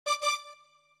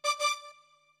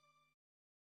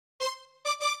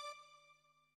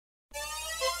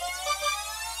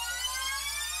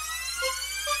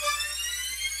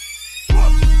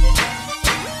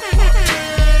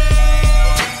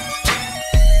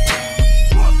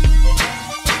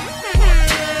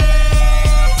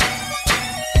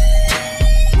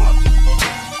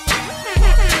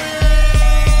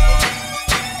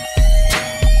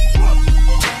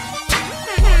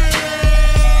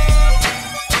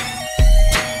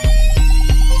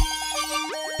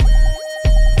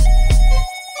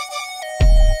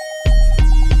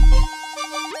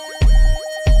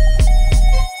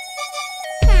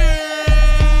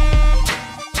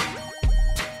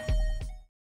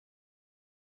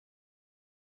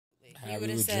He would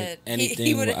have drink said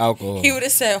anything with alcohol. He would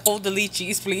have said, "Hold the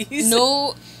lychees, please."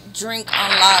 No drink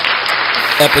unlocked.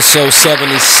 Episode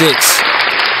 76.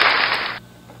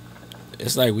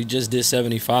 It's like we just did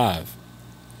 75.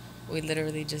 We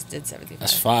literally just did 75.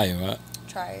 That's fire, right?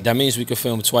 Try it. That means we could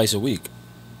film twice a week.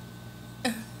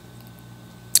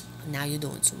 Now you're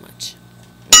doing too much.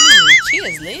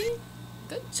 Cheers, Lee.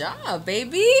 Good job,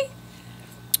 baby.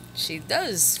 She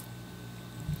does.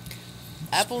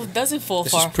 Apple doesn't fall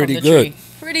This far is pretty from the good. tree.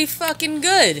 Pretty fucking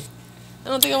good. I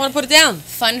don't think I want to put it down.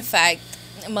 Fun fact: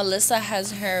 Melissa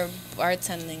has her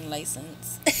bartending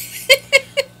license.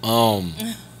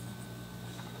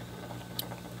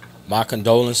 My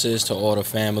condolences to all the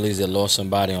families that lost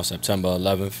somebody on September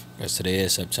 11th. Because today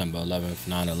is September 11th,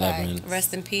 9/11.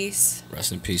 Rest in peace.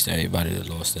 Rest in peace to everybody that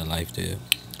lost their life there.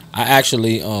 I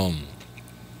actually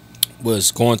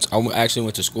actually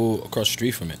went to school across the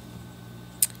street from it.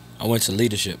 I went to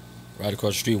leadership right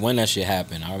across the street when that shit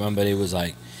happened. I remember they was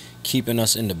like keeping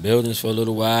us in the buildings for a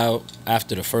little while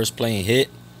after the first plane hit.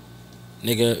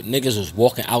 Niggas was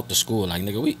walking out the school like,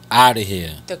 nigga, we out of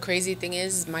here. The crazy thing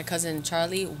is, my cousin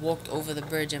Charlie walked over the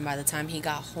bridge, and by the time he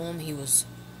got home, he was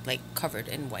like covered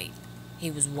in white. He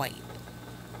was white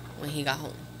when he got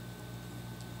home.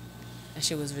 That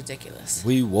shit was ridiculous.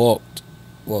 We walked.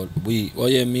 Me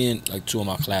and like two of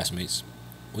my classmates.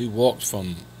 We walked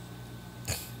from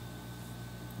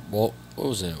what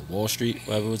was it? Wall Street,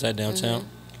 whatever was that downtown.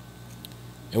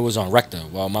 It was on Rector.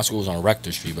 Well, my school was on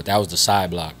Rector Street, but that was the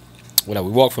side block. Whatever.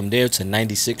 We walked from there to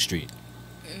 96th Street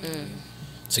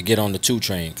to get on the 2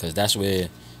 train, because that's where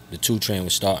the 2 train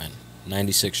was starting,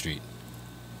 96th Street.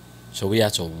 So we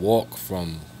had to walk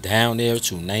from down there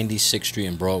to 96th Street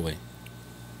and Broadway.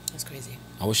 That's crazy.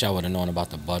 I wish I would have known about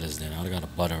the Butters then. I would have got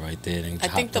a Butter right there. I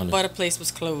think the butter place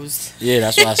was closed. Yeah,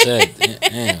 that's what I said.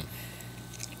 Damn.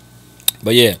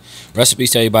 But yeah, rest in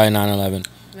peace to everybody 9/11.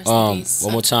 Rest in peace.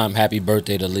 One more time, happy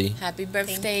birthday to Lee. Happy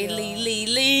birthday, you.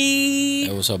 Lee.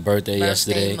 It was her birthday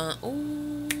yesterday. Month.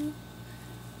 Ooh. You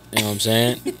know what I'm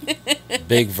saying?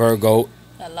 Big Virgo.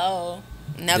 Hello.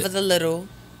 Never the little.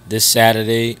 This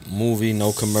Saturday, movie,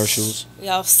 no commercials. We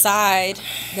outside.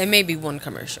 There may be one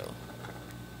commercial.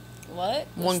 What?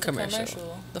 One What's the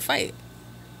commercial. The fight.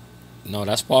 No,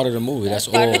 that's part of the movie. That's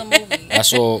part all. of the movie.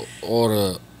 That's all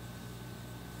the.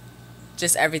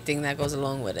 Just everything that goes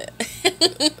along with it.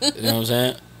 You know what I'm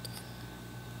saying?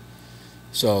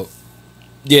 So,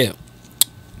 yeah.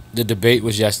 The debate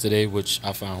was yesterday, which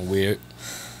I found weird.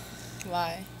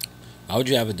 Why? Why would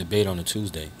you have a debate on a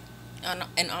Tuesday?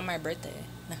 And on my birthday.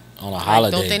 On a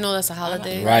holiday. Don't they know that's a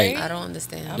holiday? Right. I don't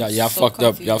understand. Y'all so fucked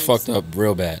up. Y'all confused. fucked up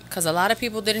real bad. Because a lot of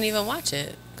people didn't even watch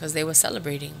it. Because they were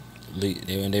celebrating.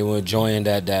 They were enjoying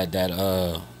that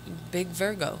Big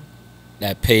Virgo.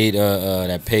 paid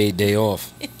day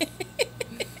off.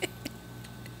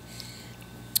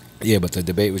 Yeah, but the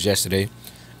debate was yesterday.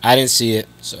 I didn't see it,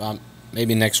 so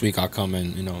maybe next week I'll come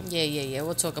and Yeah.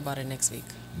 We'll talk about it next week.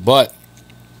 But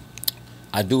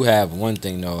I do have one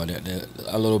thing though,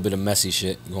 a little bit of messy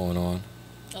shit going on.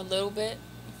 A little bit.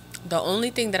 The only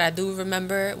thing that I do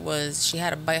remember was she had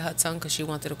to bite her tongue because she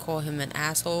wanted to call him an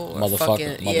asshole. Or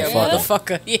Motherfucker. Yeah,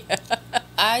 motherfucker.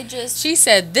 Yeah. She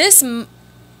said this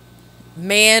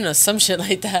man or some shit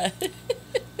like that.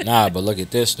 Nah, but look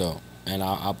at this though, and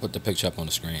I'll put the picture up on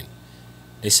the screen.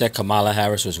 They said Kamala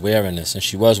Harris was wearing this, and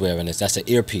she was wearing this. That's an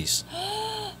earpiece.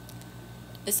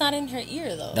 It's not in her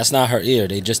ear though. That's not her ear.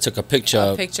 They just took a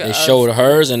picture. They of- showed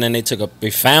hers, and then they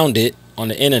found it on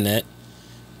the internet.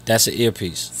 That's an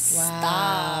earpiece.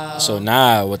 Wow. So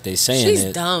now what they saying She's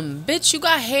is, dumb. Bitch, you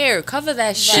got hair. Cover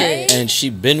that shit. and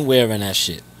she been wearing that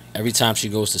shit every time she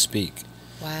goes to speak.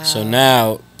 Wow. So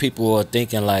now people are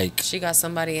thinking like She got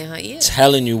somebody in her ear.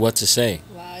 telling you what to say.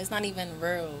 Wow, it's not even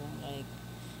real. Like,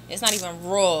 it's not even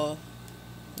raw.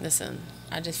 Listen,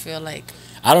 I just feel like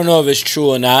I don't know if it's true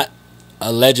or not.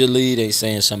 Allegedly, they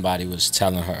saying somebody was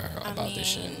telling her about this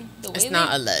shit. it's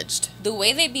not alleged. The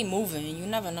way they be moving, you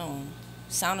never know.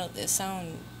 It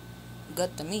sound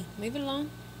good to me. Leave it alone.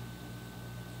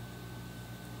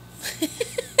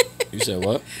 You said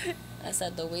what? I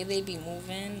said the way they be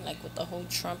moving, like with the whole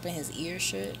Trump in his ear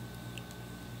shit.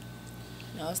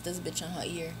 No, it's this bitch in her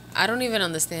ear. I don't even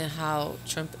understand how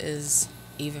Trump is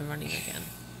even running again.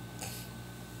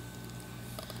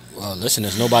 Well, listen,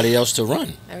 there's nobody else to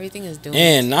run. Everything is doing.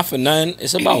 And not for nothing,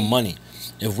 it's about money.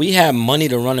 If we have money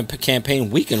to run a campaign,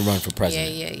 we can run for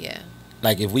president. Yeah.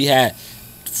 Like if we had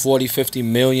 40, 50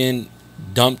 million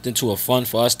dumped into a fund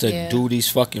for us to do these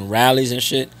fucking rallies and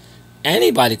shit,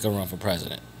 anybody can run for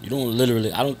president. You don't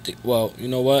literally, I don't think, well, you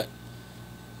know what?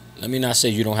 Let me not say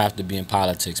you don't have to be in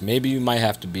politics. Maybe you might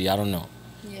have to be, I don't know.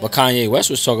 Yeah. But Kanye West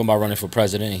was talking about running for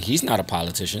president, and he's not a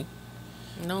politician.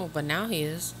 No, but now he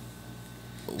is.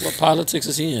 What politics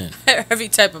is he in? Every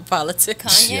type of politics.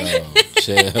 Kanye? Yo,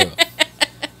 chill.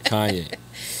 Kanye.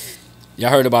 Y'all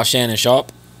heard about Shannon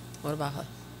Sharpe? What about her?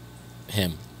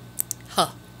 Him. Huh.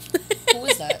 Who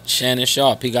is that? Shannon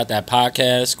Sharpe. He got that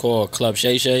podcast called Club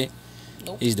Shay Shay.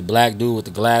 Nope. He's the black dude with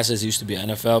the glasses. He used to be an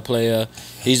NFL player.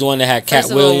 He's the one that had Cat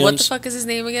First of all, Williams. what the fuck is his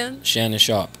name again? Shannon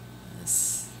Sharpe.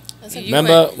 That's You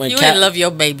Remember ain't- when you Cat- ain't love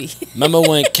your baby? Remember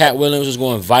when Cat Williams was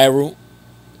going viral?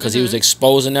 Because he was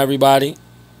exposing everybody?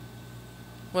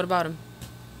 What about him?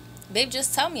 Babe,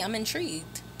 just tell me. I'm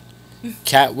intrigued.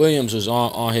 Cat Williams was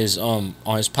on his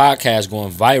podcast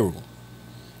going viral.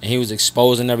 And he was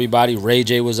exposing everybody. Ray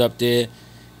J was up there.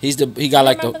 He got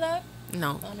like remember the that?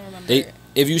 No. I don't remember. they,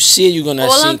 if you see it, you're gonna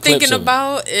All see I'm clips thinking of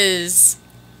about is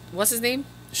what's his name?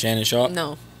 it. Shannon Sharpe.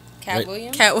 No, Cat Right.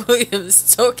 Williams? Cat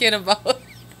Williams talking about.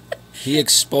 He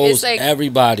exposed It's like-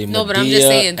 everybody. No, but I'm Madea, just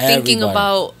saying, thinking everybody.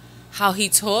 about how he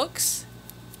talks,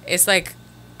 it's like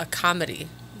a comedy,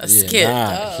 a skit.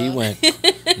 Nah, he went.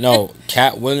 No,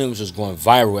 Cat Williams was going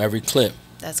viral every clip.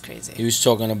 That's crazy. He was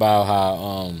talking about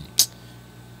how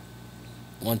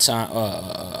one time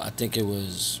I think it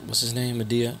was what's his name,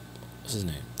 Madea? What's his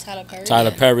name? Tyler Perry? Tyler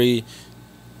Yeah. Perry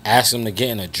asked him to get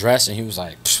in a dress, and he was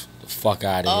like, "Pfft, the fuck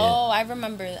out of Oh, I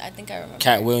remember. I think I remember.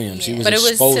 Cat Williams, he Yeah. was But it was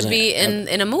to exposing be ev-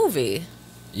 in a movie.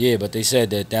 Yeah, but they said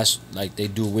that's like they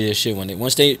do weird shit when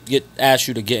once they ask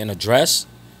you to get in a dress.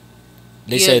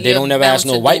 They said they you're don't ever bound ask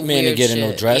no to white do man to weird get in no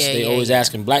shit. dress. Yeah, They yeah, always yeah.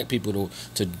 asking black people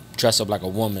to dress up like a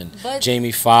woman. But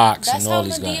Jamie Foxx That's and all how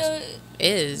these guys. Medea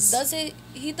Is does it.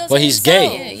 He does But it he's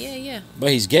himself. gay. yeah.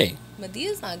 But he's gay.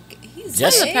 Medea's not gay. He's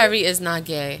Yes. Tyler gay. Perry is not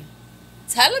gay.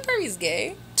 Tyler Perry's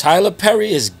gay. Tyler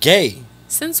Perry is gay.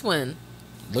 Since when?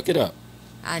 Look it up.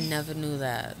 I never knew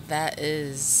that. That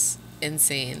is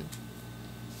insane.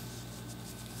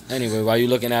 Anyway, while you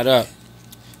looking that up,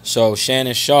 so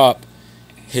Shannon Sharpe,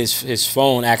 his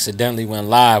phone accidentally went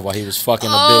live while he was fucking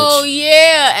a Oh bitch.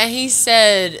 yeah, and he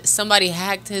said somebody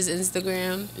hacked his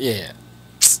Instagram. Yeah.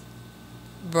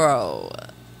 Bro,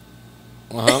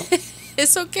 Uh huh.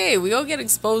 it's okay. We all get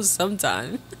exposed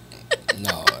sometime.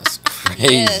 No, that's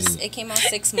crazy. Yes, it came out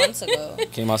 6 months ago.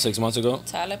 Came out 6 months ago.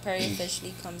 Tyler Perry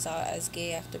officially comes out as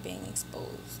gay after being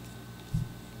exposed.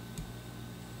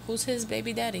 Who's his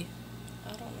baby daddy? I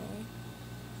don't know.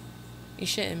 You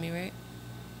shitting me, right?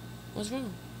 What's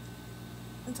wrong?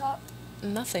 Top.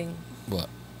 Nothing. What?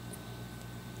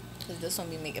 Because this one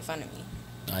be making fun of me.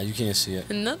 Nah, you can't see it.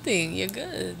 Nothing. You're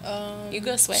good. You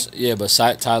good, Sway? Yeah, but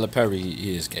Tyler Perry,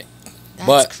 he is gay. That's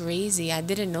but- crazy. I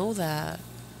didn't know that.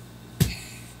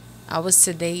 I was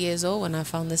today years old when I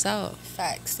found this out.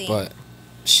 Facts. Same. But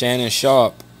Shannon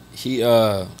Sharpe, he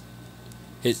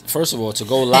first of all, to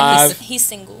go live, He's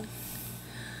single.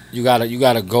 you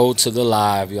gotta go to the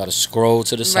live. You gotta scroll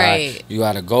to the side. Right. You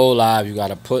gotta go live. You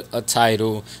gotta put a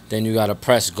title. Then you gotta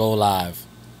press go live.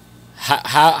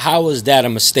 How was that a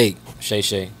mistake, Shay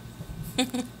Shay?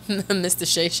 Mr.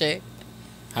 Shay Shay.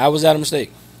 How was that a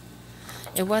mistake?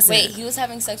 It wasn't. Wait, he was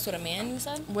having sex with a man, you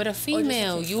said? With a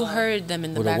female. just a You female? heard them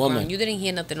in the With a background. woman. You didn't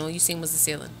hear nothing. All you seen was the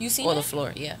ceiling. You seen Or it? the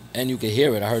floor, yeah. And you could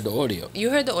hear it. I heard the audio. You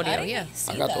heard the audio, I didn't yeah.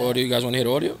 see I got that. the audio. You guys want to hear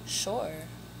the audio? Sure.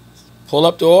 Pull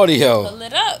up the audio. Pull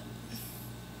it up.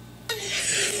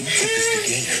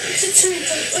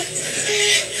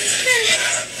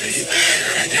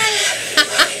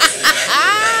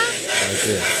 Right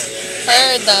there.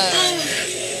 Heard that.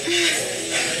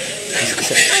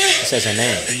 It says her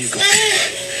name. There you go.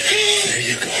 There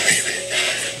you go, baby.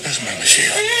 That's my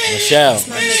Michelle. Michelle.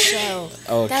 My Michelle.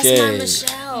 Okay. That's my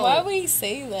Michelle. Why would he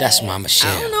say that? That's my I don't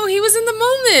Michelle. know. He was in the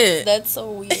moment. That's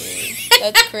so weird.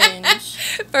 That's cringe.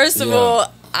 First of Yeah.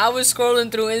 all, I was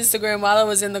scrolling through Instagram while I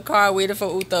was in the car waiting for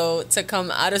Uto to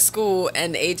come out of school,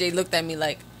 and AJ looked at me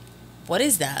like, "What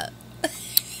is that?"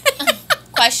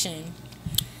 Question.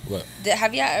 What?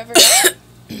 Have y'all ever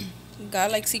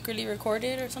got like secretly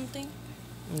recorded or something?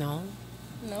 No,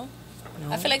 No?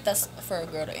 no. I feel like that's for a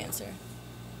girl to answer.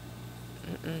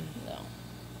 No.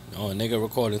 Oh, a nigga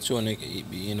recording too. A nigga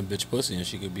be in a bitch pussy and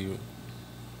she could be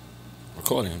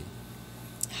recording him.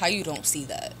 How you don't see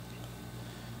that?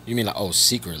 You mean like, oh,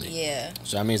 secretly? Yeah.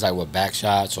 So that means like with back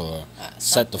shots or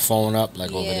set the phone up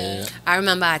like over Yeah. there. I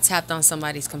remember I tapped on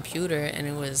somebody's computer and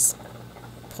it was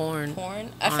porn.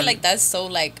 Porn? I feel like that's so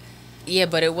like... Yeah,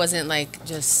 but it wasn't like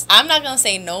just. I'm not going to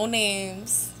say no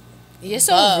names. You're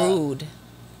so But- rude.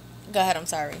 Go ahead, I'm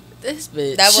sorry. This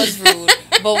bitch. That was rude.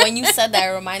 But when you said that,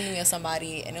 it reminded me of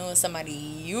somebody, and it was somebody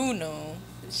you know.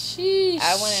 Sheesh.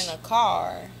 I went in a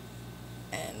car,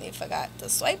 and they forgot to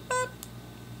swipe up.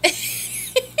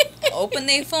 opened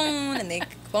their phone and their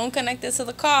phone connected to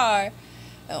the car,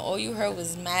 and all you heard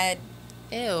was mad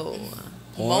Ew.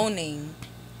 moaning.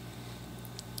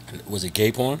 Was it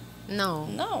gay porn? No.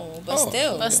 No, but Oh.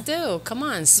 still. But still, come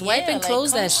on, swipe Yeah, and like,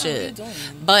 close come that on, what are you shit.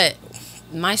 doing? But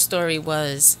my story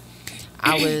was,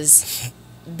 I was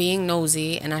being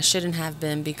nosy, and I shouldn't have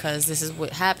been, because this is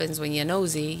what happens when you're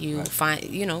nosy. You Right. find,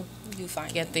 you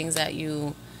find get it. things that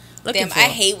you looking Damn, for. I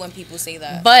hate when people say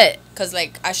that. But Cause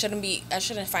like I shouldn't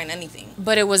find anything.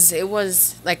 it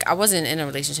was like I wasn't in a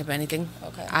relationship or anything.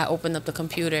 Okay. I opened up the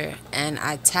computer and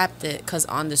I tapped it because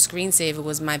on the screensaver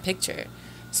was my picture.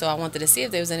 So I wanted to see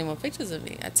if there was any more pictures of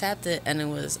me. I tapped it and it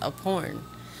was a porn,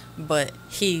 but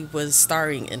he was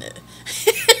starring in it.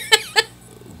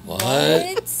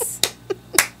 What?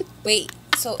 Wait,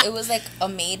 so it was like a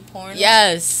made porn?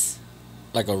 Yes,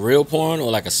 Like a real porn or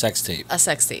like a sex tape? a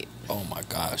sex tape. Oh my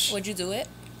gosh. Would you do it?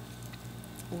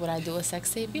 Would I do a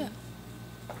sex tape? Yeah.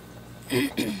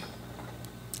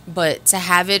 But to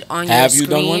have it on Have your you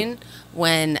done one? screen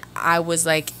when I was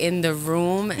like in the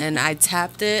room and I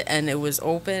tapped it and it was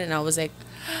open and I was like,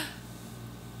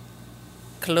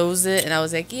 close it, and I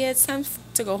was like, yeah, it's time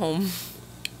to go home.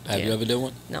 Have you Yeah. ever done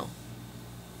one? No.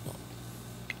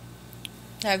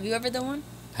 Have you ever done one?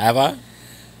 Have I?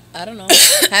 I don't know.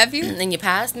 Have you? In your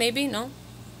past, maybe? No.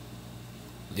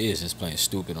 Liz is playing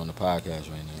stupid on the podcast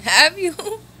right now. Have you?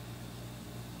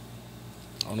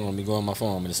 I don't know. Let me go on my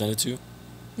phone. I'm gonna send it to you.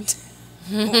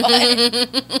 What?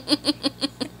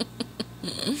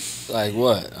 Like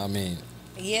what? I mean.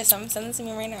 Yes, I'm sending it to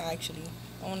me right now. Actually,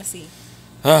 I want to see.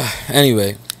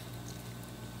 Anyway.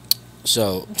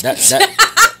 So that's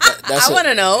I want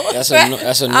to know. That's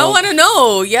a no. I want to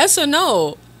know. Yes or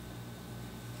no?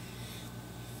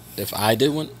 If I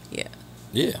did one. Yeah.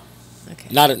 Yeah. Okay.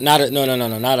 Not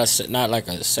like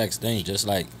a sex thing. Just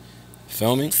like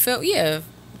filming. Yeah.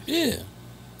 Yeah.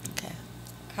 Okay.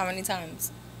 How many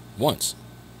times? Once.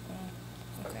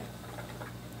 Okay.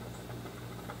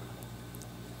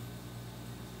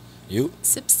 You?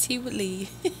 Sips tea with Lee.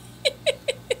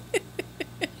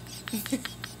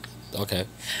 Okay.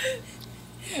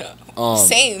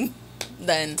 Same.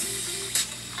 Then.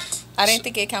 I didn't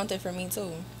think it counted for me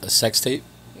too. A sex tape?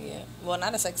 Yeah. Well,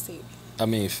 not a sex tape. I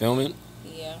mean, filming?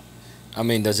 Yeah. I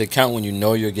mean, does it count when you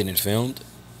know you're getting filmed?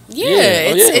 Yeah.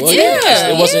 Oh, It's well,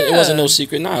 yeah. It wasn't no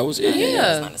secret. Nah, it was. Yeah.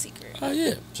 Yeah. It's not a secret. Oh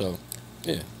yeah. So,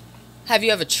 yeah. Have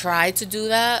you ever tried to do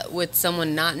that with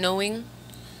someone not knowing?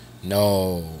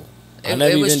 No. I It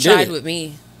never was even tried did it. with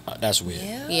me. That's weird.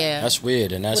 Yeah. That's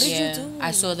weird, and that's What did you Yeah. do?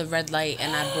 I saw the red light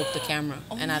and I broke the camera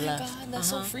and I left. Oh my god, that's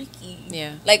so freaky.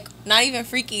 Yeah. Like not even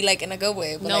freaky, like in a good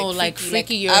way. But No, like freaky, Like,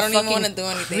 you're I don't a even want to fucking do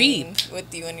anything creep.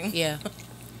 with you anymore. Yeah.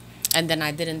 And then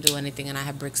I didn't do anything and I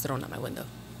had bricks thrown out my window.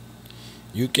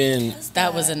 you can.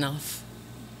 That was enough.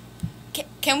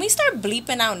 Can we start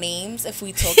bleeping out names if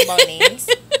we talk about names?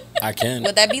 I can.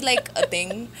 Would that be like a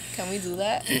thing? Can we do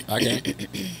that? I can.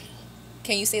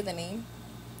 Can you say the name?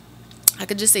 I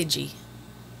could just say G.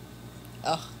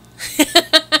 Oh,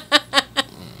 I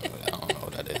don't know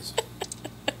what that is.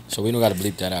 So we don't got to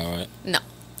bleep that out, right? No.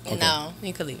 Okay. no.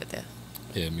 You could leave it there.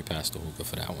 Yeah, let me pass the hookah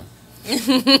for that one.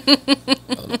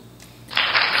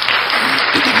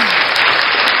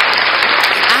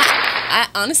 I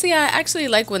honestly, I actually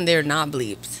like when they're not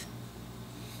bleeped.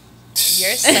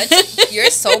 You're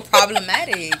so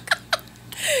problematic.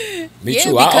 Me Yeah,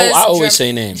 too. I because always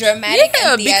say names. Dramatic.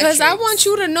 Yeah, and because I theatrics. want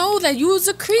you to know that you was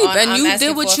a creep I'm and you asking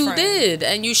did what for a you friend. did,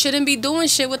 and you shouldn't be doing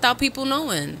shit without people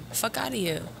knowing. Fuck out of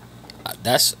here.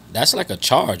 That's like a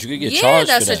charge. You could get Yeah, charged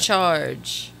that's for a that.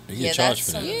 charge. You Yeah, get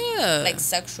charged that's for that. Yeah. like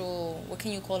sexual. What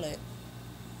can you call it?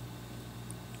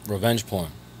 Revenge porn.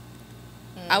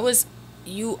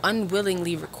 You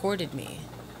unwillingly recorded me.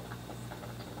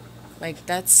 Like,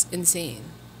 that's insane.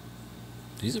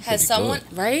 These are Has pretty someone?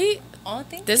 good. Right? Oh,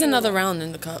 thank There's you. another round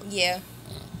in the cup. Yeah.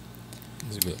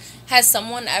 These are good. Has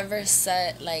someone ever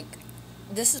said like,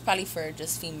 this is probably for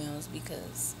just females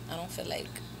because I don't feel like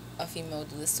a female would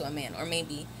do this to a man, or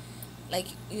maybe, like,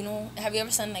 you know, have you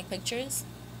ever sent like pictures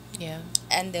Yeah.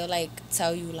 and they'll like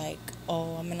tell you like,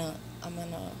 oh, I'm gonna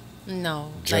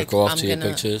No. Jerk like, off I'm to your gonna-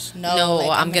 pictures. No, like,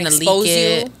 I'm gonna leak expose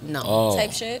it. you No. Oh,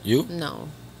 type shit. You? No.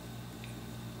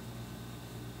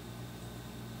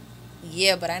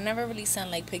 Yeah, but I never really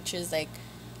sent like pictures like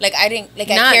I didn't like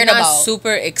I Not cared about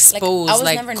super exposed, was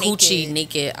like never coochie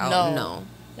naked. naked out. No.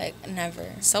 like never.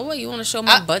 So what? You want to show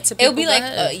my butt to people? It'll be Go like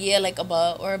ahead. yeah, like a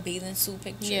butt or a bathing suit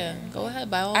picture. Yeah, go ahead.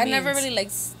 By all I means. never really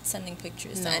liked sending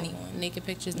pictures no. to anyone. Naked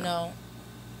pictures. No.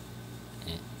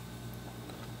 No.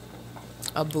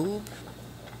 A boob.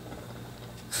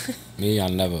 Me, I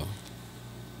never.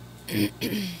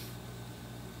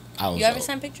 I was You ever old.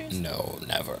 send pictures? No,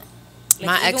 never. Like,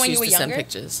 My even ex when you used were to send younger?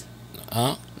 pictures.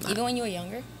 Huh? Even when you were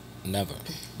younger? Never.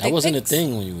 That Dick wasn't pics? a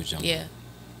thing when you was young. Yeah,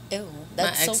 Ew,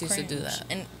 that's ex so used to cringe. do that.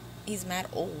 And he's mad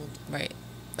old. right.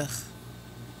 Ugh.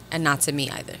 And not to me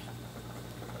either.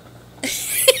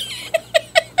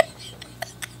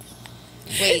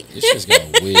 Wait, It's just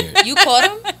getting weird. you caught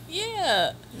him?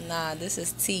 Yeah. Nah, this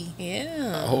is T.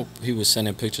 Yeah. I hope he was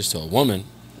sending pictures to a woman.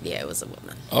 Yeah, it was a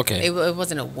woman. Okay. It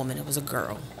wasn't a woman. It was a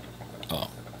girl. Oh.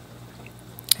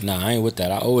 Nah, I ain't with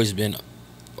that. I always been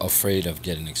afraid of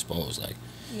getting exposed. Like,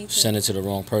 Me too. send it to the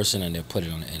wrong person and they'll put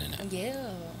it on the internet.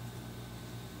 Yeah.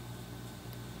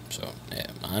 So, yeah,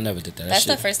 I never did that. That's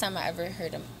That the shit- first time I ever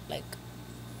heard him, like,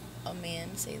 a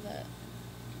man say that.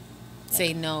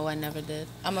 Say no, I never did.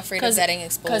 I'm afraid of getting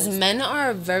exposed. Because men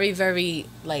are very, very,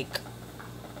 like,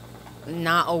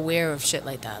 not aware of shit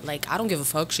like that. Like, I don't give a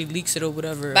fuck. She leaks it or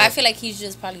whatever. But I feel like he's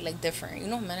just probably, like, different. You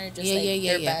know, men are just, like,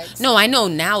 dirtbags. No, I know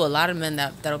now a lot of men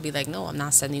that'll be like, no, I'm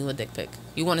not sending you a dick pic.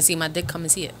 You want to see my dick? Come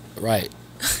and see it. Right.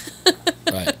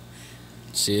 Right.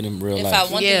 See it in real If life.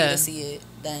 I wanted you Yeah. to see it,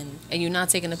 then... And you're not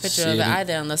taking a picture See of it it in-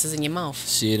 either unless it's in your mouth.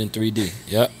 See it in 3D.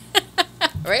 Yep.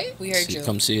 Right? We heard you.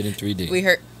 Come see it in 3D.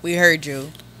 We heard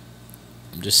you.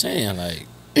 I'm just saying, like,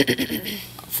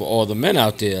 for all the men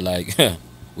out there, like,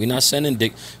 we not sending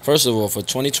dick. First of all, for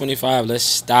 2025, let's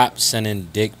stop sending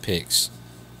dick pics.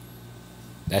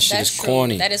 That shit That's is true.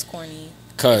 corny. That is corny.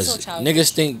 Cause It's so childish.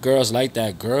 niggas think girls like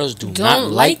that. Girls do not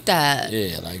Don't like that.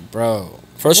 Yeah, like, bro.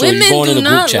 First of all, Women you going in do the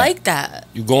group not chat. like that.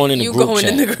 You going in the You group going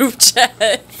chat. in the group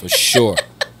chat. For sure.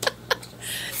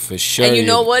 For sure. And you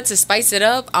know what? To spice it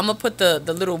up, I'm going to put the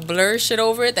little blur shit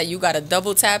over it that you got to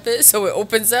double tap it so it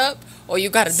opens up. Or you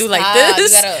got to do like Stop.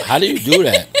 this. You gotta- How do you do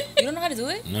that? You don't know how to do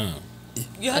it? No.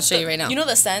 You I'll show you right now. You know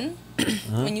the send?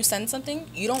 When you send something,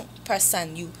 you don't press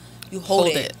send. You hold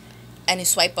it. And you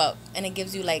swipe up. And it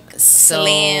gives you, like, So-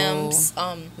 slams.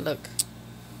 Look.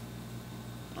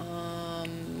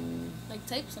 Like,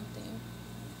 type something.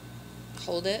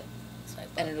 Hold it. Swipe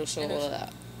up. And it'll show all of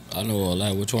that. I know all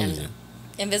that. Which one is it?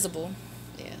 Invisible.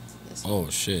 Yeah. This Oh,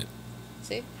 shit.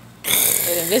 See?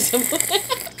 It's invisible.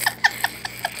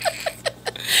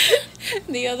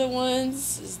 The other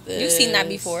ones is this. You've seen that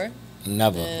before?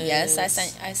 Never. Yes, I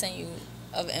sent you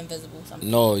of invisible something.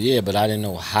 No, yeah, but I didn't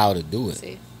know how to do it.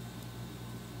 See?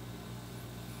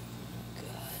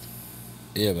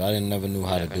 Yeah, but I didn't never knew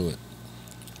how to do it.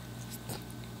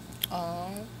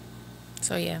 Oh,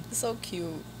 So, yeah. so cute.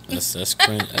 That's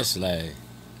cringe. That's like,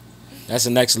 that's the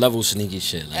next level sneaky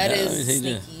shit. Like, That I is mean,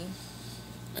 yeah. sneaky.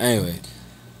 Anyway,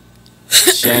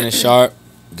 Shannon Sharp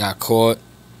got caught,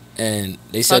 and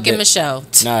they said Fucking that, Michelle.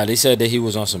 nah, they said that he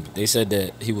was on some. They said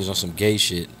that he was on some gay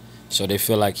shit, so they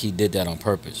feel like he did that on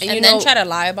purpose. And And you then know- try to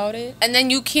lie about it. And then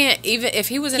you can't even if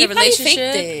he was in He a probably faked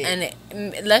relationship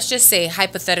it. and let's just say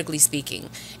hypothetically speaking,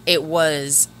 it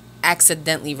was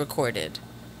accidentally recorded,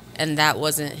 and that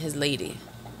wasn't his lady.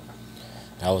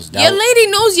 That was Your that. lady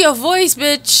knows your voice,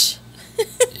 bitch.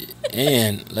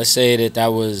 And let's say that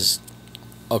was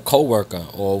a coworker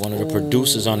or one of the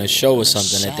producers on the show or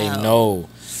something that they Michelle. know,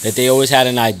 that they always had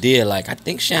an idea. Like, I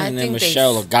think Shannon and think they-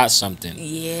 Michelle got something,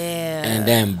 Yeah. and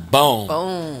then boom,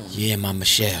 boom. yeah, my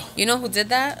Michelle. You know who did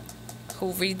that?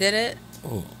 Who redid it?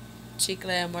 Oh, Chicle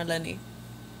and Marlene.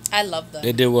 I love them.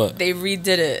 they did what? They redid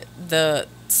it. The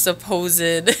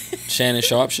supposed Shannon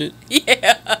Sharp shit.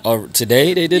 yeah. Or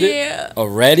today they did it Yeah.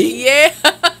 already. Yeah.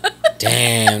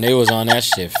 Damn, they was on that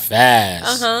shit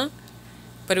fast. Uh-huh.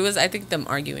 But it was, I think, them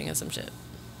arguing or some shit.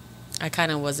 I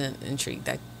kind of wasn't intrigued.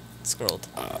 I scrolled.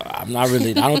 I'm not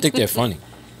really. I don't think they're funny.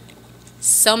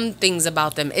 Some things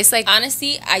about them. It's like,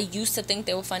 Honestly, I used to think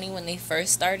they were funny when they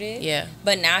first started. yeah,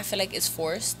 But now I feel like it's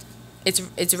forced.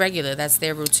 it's regular. That's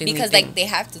their routine. Because, thing. like, they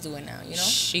have to do it now, you know?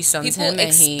 She sons People him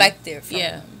and he... expect it from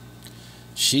yeah.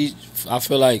 them. I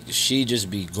feel like she just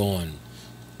be going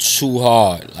too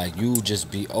hard. Like, you just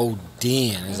be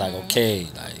ODing. It's like, okay,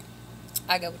 like,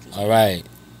 I get what you're saying. all right,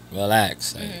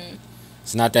 relax. Like,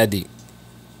 it's not that deep.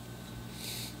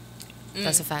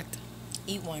 That's a fact.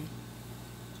 Eat one.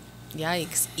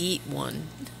 Yikes. Eat one.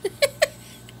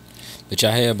 Did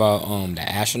y'all hear about the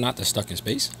astronaut that's stuck in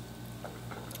space?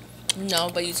 No,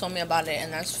 but you told me about it,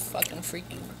 and that's fucking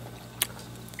freaky.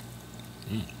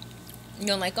 You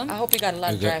don't like them? I hope he got a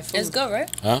lot of Okay. dry food. It's good, right?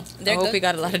 Huh? They're I hope good. he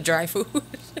got a lot of dry food.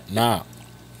 Nah.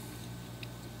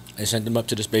 They sent them up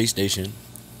to the space station.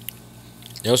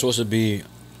 There was supposed to be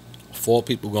 4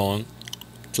 people going.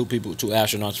 2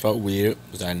 astronauts felt weird.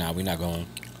 Was like, nah, we not going.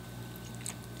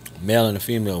 Male and a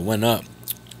female went up.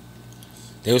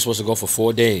 They were supposed to go for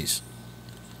 4 days.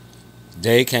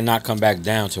 They cannot come back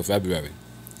down till February.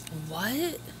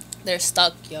 What? They're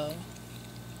stuck, yo.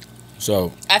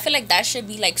 So I feel like that should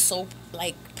be like so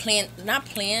like planned, not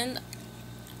planned.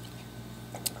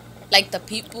 Like the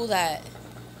people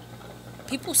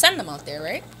send them out there,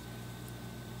 right?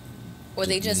 Or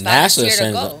they just volunteer to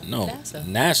sends go. no NASA.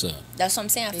 NASA. That's what I'm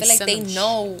saying. I They feel like send they them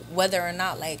know whether or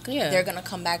not like Yeah. they're gonna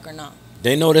come back or not.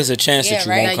 They know there's a chance Yeah, that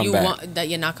you right. won't That come you back. want that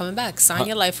you're not coming back. Sign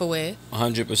your life away.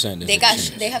 100%.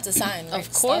 They have to sign. Right,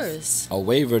 Of course. a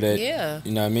waiver that Yeah.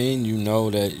 you know what I mean. You know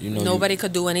that you know Nobody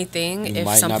could do anything you if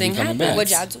might not be something coming happens. back. Would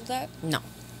y'all do that? No.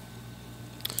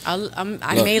 I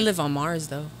Look. may live on Mars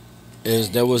though.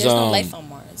 there was There's no life on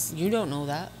Mars. You don't know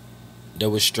that. there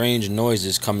was strange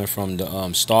noises coming from the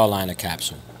Starliner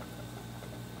capsule.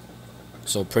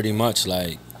 So pretty much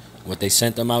like what they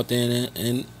sent them out there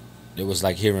and it was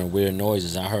like hearing weird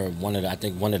noises. I heard I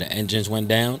think one of the engines went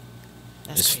down.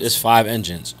 That's It's 5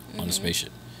 engines on the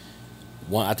spaceship.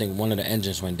 I think one of the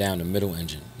engines went down. The middle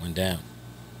engine went down.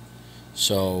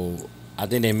 So I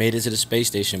think they made it to the space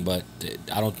station, but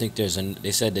I don't think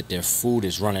they said that their food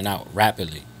is running out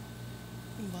rapidly.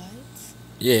 What?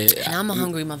 Yeah, And I'm a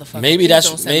hungry motherfucker. maybe Please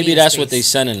don't that's send me to that's what they space.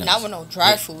 sending us. Not with no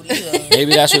dry food either.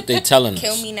 Maybe that's what they telling us.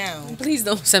 Kill me now. Please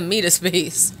don't send me to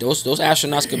space. Those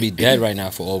astronauts could be dead right now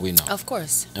for all we know, Of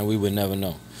course. and we would never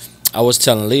know. I was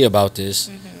telling Lee about this.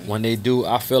 When they do,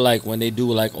 I feel like when they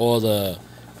do like all the,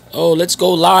 oh, let's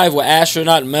go live with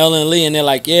astronaut Mel and Lee, and they're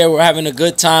like, yeah, we're having a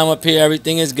good time up here.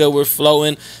 Everything is good. We're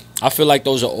flowing. I feel like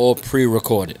those are all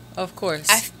pre-recorded. Of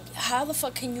course. How the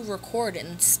fuck can you record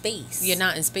in space? You're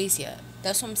not in space yet.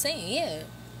 That's what I'm saying. Yeah.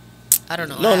 I don't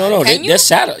know. No. Can you? There's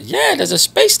yeah, there's a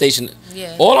space station.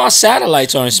 Yeah. All our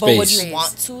satellites are in But would space. you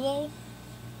want to though?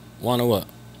 Want to what?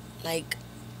 Like,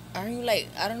 aren't you like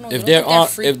I don't know? If you they're don't think on,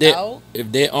 freaked out?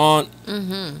 if they're on,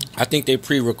 I think they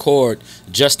pre-record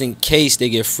just in case they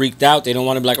get freaked out. They don't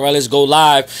want to be like, all right, let's go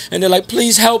live, and they're like,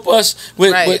 please help us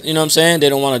with, Right. you know what I'm saying? They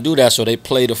don't want to do that, so they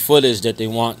play the footage that they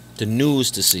want the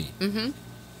news to see.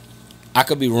 I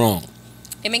could be wrong.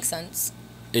 It makes sense.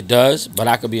 It does, but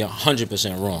I could be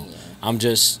 100% wrong. I'm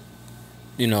just,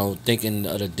 thinking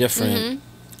of the different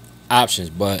options.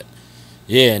 But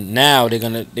yeah, now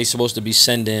they supposed to be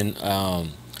sending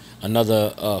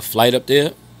another flight up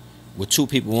there with 2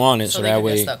 people on it, so they that could get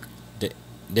way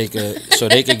stuck.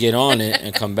 they could get on it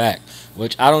and come back.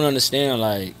 Which I don't understand,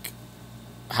 like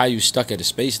how you stuck at a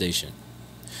space station.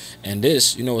 And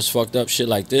this, what's fucked up shit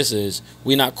like this is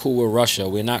we're not cool with Russia,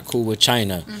 we're not cool with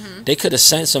China. They could have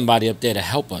sent somebody up there to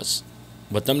help us,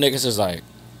 but them niggas is like,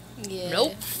 Yeah.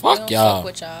 Nope. fuck We don't y'all. Fuck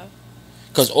with y'all.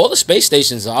 Cause all the space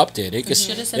stations are up there. They could.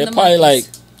 Should've sent They're the probably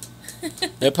monkeys.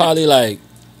 they're probably like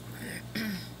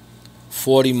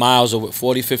 40 miles away,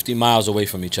 40, 50 miles away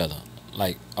from each other,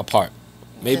 like apart.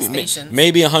 Maybe stations.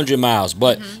 maybe 100 miles,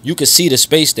 but you could see the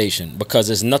space station because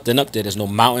there's nothing up there. There's no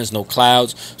mountains, no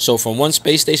clouds. So from one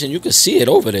space station, you could see it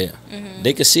over there.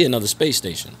 They could see another space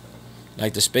station.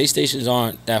 Like the space stations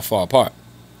aren't that far apart.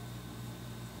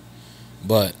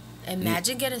 But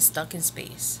Imagine getting stuck in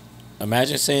space.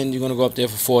 imagine saying you're gonna go up there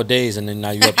for 4 days and then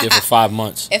now you're up there for 5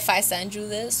 months. If I send you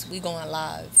this, we going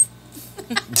live.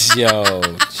 Yo,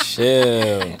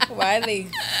 chill. Why are they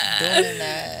doing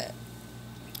that?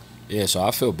 Yeah, so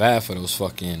I feel bad for those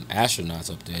fucking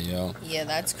astronauts up there, yo. Yeah,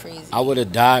 that's crazy. I would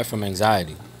have died from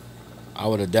anxiety. I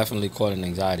would have definitely caught an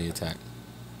anxiety attack.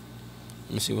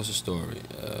 Let me see, what's the story?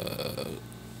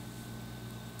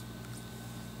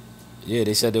 Yeah,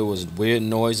 they said there was weird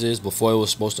noises before it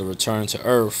was supposed to return to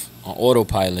Earth on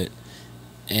autopilot.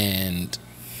 And,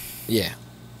 yeah,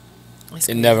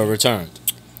 it never returned.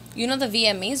 You know the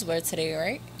VMAs were today,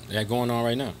 right? That going on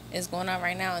right now. It's going on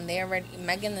right now, and they already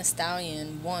Megan Thee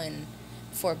Stallion won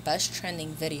for best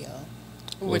trending video.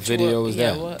 What video was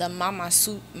that? What? The Mama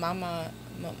Suit Mama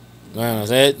Man, I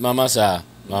said, Mama Sa.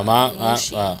 Mama.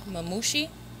 Mamushi.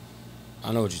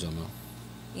 I know what you're talking about.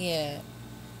 Yeah,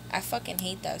 I fucking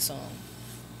hate that song.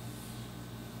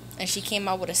 And she came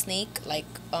out with a snake like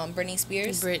Britney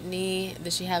Spears. Britney,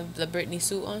 did she have the Britney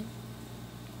suit on?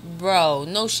 Bro,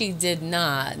 no she did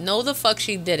not. No the fuck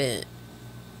she didn't.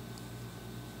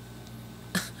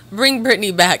 Bring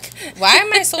Britney back. Why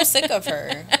am I so sick of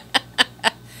her?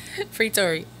 Free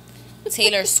Tory.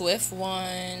 Taylor Swift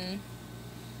won.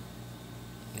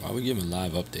 Why we giving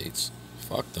live updates?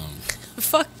 Fuck them.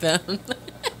 Fuck them.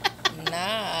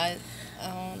 Nah.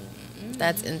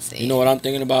 That's insane. You know what I'm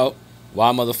thinking about?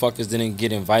 Why motherfuckers didn't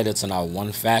get invited to not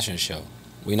one fashion show?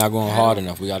 We not going hard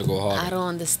enough. We gotta go harder. I don't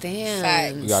understand.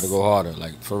 Facts. We gotta go harder.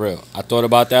 Like, for real. I thought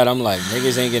about that. I'm like,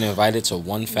 niggas ain't getting invited to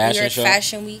one fashion New York show.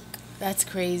 Fashion Week. That's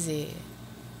crazy.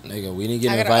 Nigga, we didn't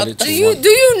get I gotta invited up to the- one. Do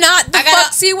you not the I gotta-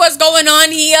 fuck see what's going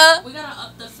on here? We gotta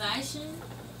up the fashion.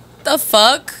 The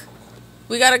fuck?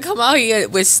 We gotta come out here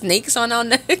with snakes on our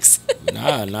necks.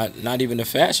 Nah, not even the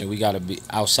fashion. We gotta be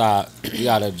outside. We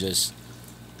gotta just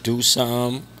do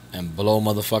something and blow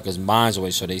motherfuckers' minds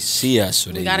away so they see us,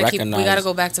 so they recognize. We gotta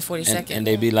go back to 42nd. And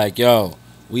they be like, yo,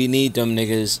 we need them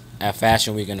niggas at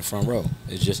Fashion Week in the front row.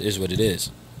 It just is what it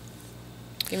is.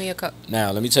 Give me a cup.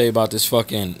 Now, let me tell you about this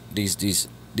fucking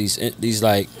these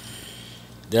like,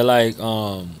 they're like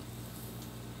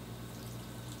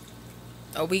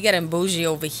Oh, we getting bougie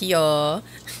over here.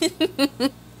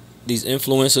 these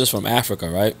influencers from Africa,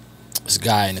 right? This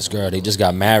guy and this girl, they just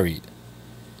got married,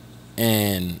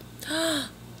 and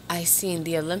I seen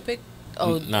the Olympic.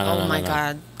 Oh, no, my no.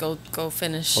 God! Go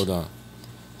finish. Hold on.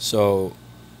 So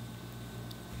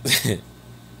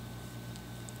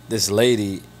this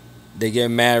lady, they get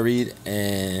married,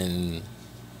 and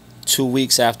 2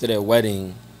 weeks after their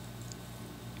wedding,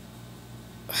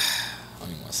 I don't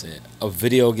even want to say it, a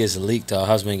video gets leaked to her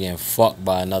husband getting fucked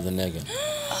by another nigga.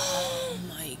 Oh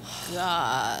my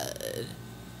God!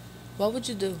 What would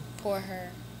you do? Poor her.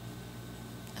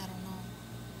 I don't know.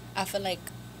 I feel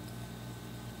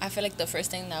like the first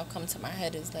thing that will come to my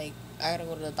head is like, I gotta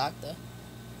go to the doctor.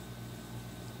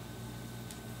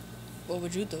 What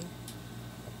would you do?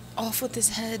 Off with his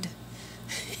head.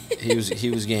 He was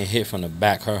getting hit from the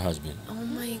back, her husband. Oh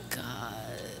my God!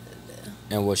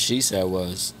 And what she said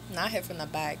was, Not hit from the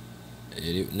back.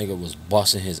 nigga was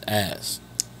busting his ass.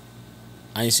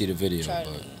 I didn't see the video,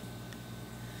 Charlie.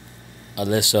 but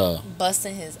Alyssa,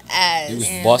 Busting his ass. he was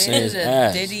And busting there's his a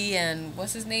ass. Diddy and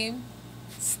what's his name?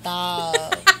 Stop.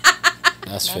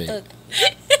 That's Not fake.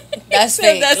 That's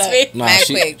fake. That's Look, fake. Nah, mad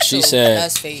she fake, too. said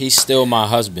That's fake. he's still my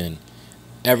husband.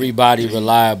 Everybody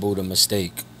reliable to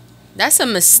mistake. That's a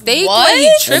mistake. What? He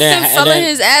tripped and fell in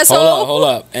his asshole. Hold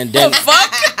up, and then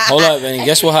hold up, and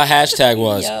guess what her hashtag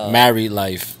was? Yo. Married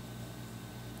life.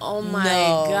 Oh my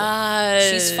No. God!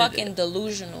 She's fucking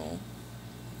delusional.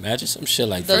 Imagine some shit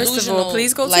like that. First of all, delusional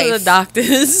please go to life. the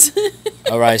doctors.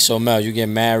 All right, so Mel, you get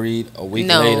married. A week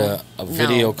No. later, a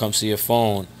video No. comes to your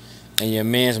phone, and your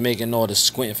man's making all the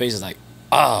squinting faces like,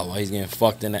 oh, while he's getting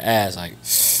fucked in the ass, like,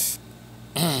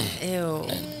 Ew.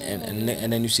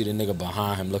 and then you see the nigga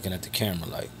behind him looking at the camera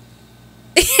like,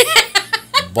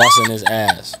 busting his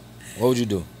ass. What would you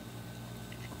do?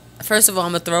 First of all,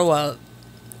 I'm gonna throw up.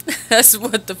 That's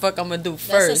what the fuck I'm gonna do That's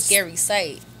first. a scary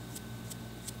sight.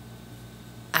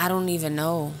 I don't even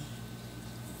know.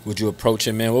 Would you approach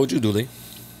him, man? What would you do, Lee?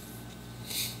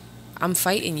 I'm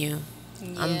fighting you.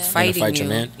 I'm Yeah. fighting fight you. your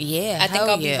man? Yeah, I think hell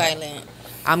I'll yeah. be violent.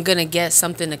 I'm gonna get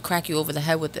something to crack you over the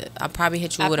head with it. I'll probably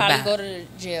hit you I'll with a probably bat. go to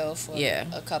jail for Yeah.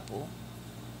 a couple.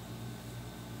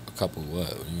 A couple what?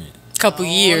 What do you mean? Couple Oh,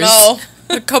 years. no.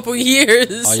 A couple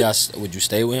years. Oh, y'all, would you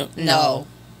stay with him? No.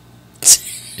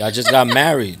 Y'all just got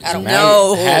married. I don't Married-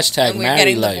 know. Hashtag And we're married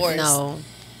getting life. divorced. No.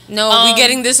 No, we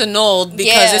getting this annulled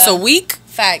because yeah. it's a week.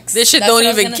 Facts. This shit That's don't what I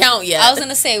was even gonna- count yet. I was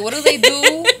gonna say, what do they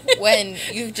do when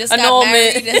you just got Annulment.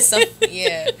 married and stuff?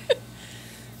 Yeah.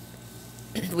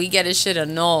 We get this shit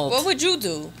annulled. What would you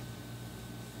do?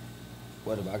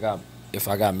 What if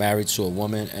I got married to a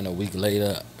woman and a week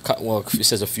later, well, it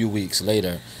says a few weeks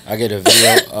later, I get a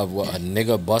video of what, a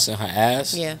nigga busting her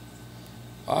ass? Yeah.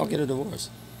 I'll get a divorce.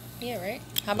 Yeah, right.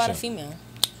 How about sure. a female?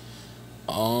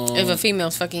 If a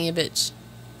female's fucking your bitch.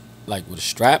 Like with a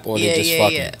strap or Yeah, they just yeah,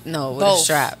 fucking? yeah. No, with Both. a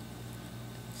strap.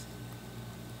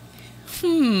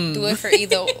 Do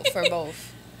it for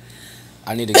both.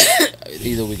 I need to get,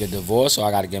 either we get divorced or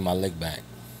I got to get my lick back.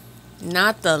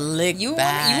 Not the lick You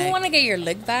back. want to get your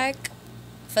lick back?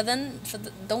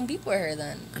 Don't be with her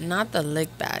then. Not the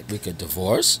lick back. We could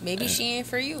divorce. Maybe and she ain't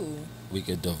for you. We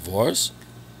could divorce.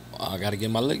 I got to get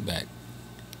my lick back.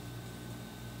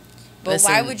 But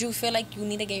why Listen. would you feel like you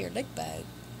need to get your lick back?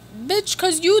 Bitch,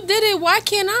 cause you did it. Why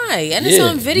can't I? And it's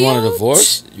on video. You want a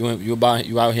divorce? You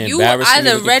out here You embarrassing me,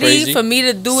 either looking ready crazy? for me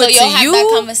to do So it you'll to have you.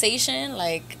 that conversation,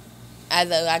 like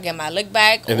either I get my lick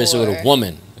back If it's or with a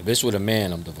woman, if it's with a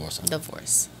man, I'm divorcing.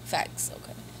 Divorce. Facts.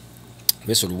 Okay. If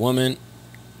it's with a woman,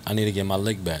 I need to get my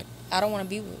lick back. I don't want to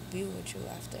be with you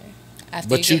after.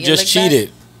 But you get your just lick back?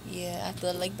 cheated. Yeah,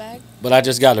 after the lick back. But I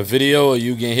just got a video of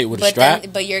you getting hit with a strap.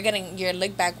 But you're getting your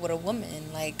lick back with a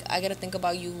woman. Like I gotta think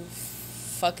about you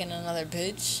fucking another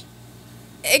bitch.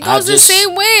 It goes the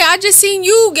same way. I just seen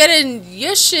you getting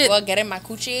your shit. Well, getting my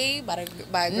coochie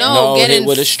by No, hit getting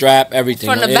with a strap, everything.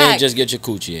 from the It back. ain't just get your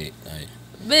coochie ate. Like,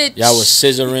 bitch. y'all was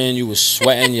scissoring, you was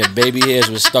sweating, your baby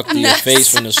hairs was stuck to your Nice. face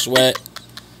from the sweat.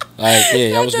 Like, yeah,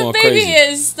 y'all was the going baby crazy.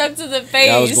 is stuck to the face.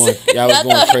 Y'all was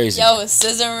going crazy. Y'all was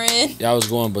scissoring. Y'all was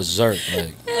going berserk.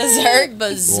 Like,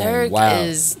 Berserk Wow.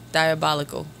 is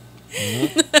diabolical.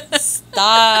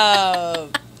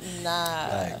 Stop.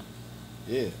 Nah.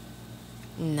 yeah.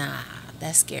 Nah,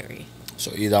 that's scary.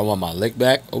 So either I want my lick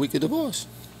back or we could divorce.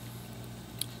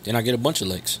 Then I get a bunch of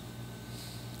licks.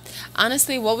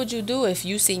 Honestly, what would you do if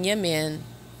you seen your man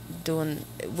doing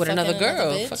with Fucking another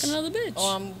girl, bitch? fucking another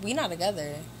bitch? We not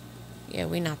together. Yeah,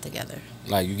 we not together.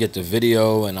 Like you get the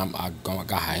video and I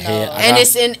got her hair. And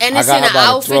it's in an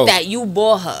outfit that you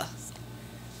bought her,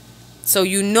 so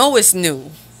you know it's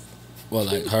new. Well,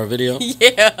 like her video.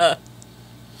 Yeah.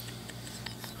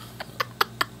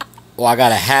 Well, I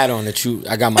got a hat on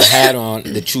I got my hat on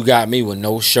that you got me with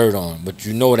no shirt on, but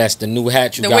you know that's the new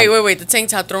hat you got. Wait, the tank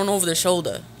top thrown over the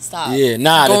shoulder. Stop. Yeah,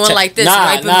 nah. Going like this,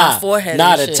 wiping my forehead.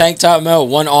 Nah, and the shit. tank top, Mel,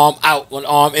 one arm out, one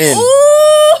arm in.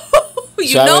 Ooh, you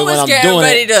So know when it's I'm getting doing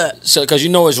ready to So, cause you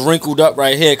know it's wrinkled up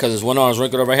right here, cause it's one arm's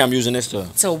wrinkled up right here. I'm using this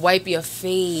to wipe your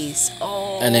face.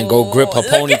 Oh, and then go grip her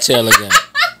ponytail again.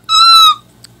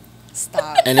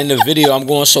 Stop. And in the video, I'm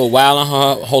going so wild on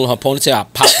her, holding her ponytail. I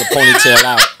pop the ponytail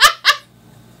out.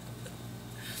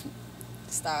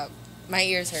 Stop. My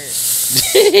ears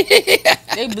hurt.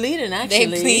 They bleeding actually.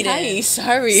 They bleeding. Hi,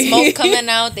 sorry. Smoke coming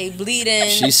out. They bleeding.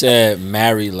 She said,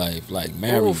 "Marry life, like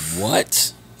marry Oof.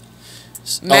 what?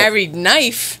 Married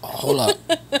knife. Oh, hold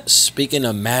up. Speaking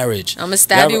of marriage, I'm gonna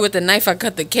stab you with the knife I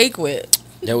cut the cake with.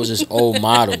 There was this old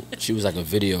model. She was like a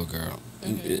video girl.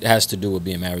 It has to do with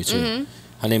being married too.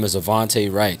 Her name is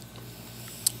Avante Wright.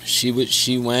 She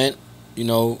went, you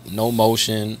know, no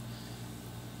motion.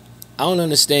 I don't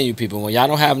understand you people when y'all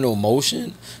don't have no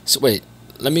motion. So wait,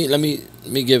 let me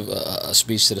give a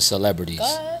speech to the celebrities. Go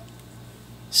ahead.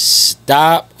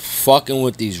 Stop fucking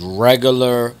with these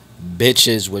regular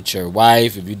bitches with your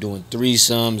wife. If you're doing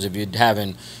threesomes, if you're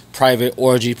having private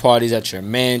orgy parties at your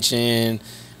mansion,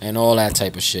 and all that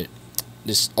type of shit.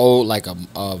 This old like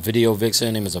a video vixen.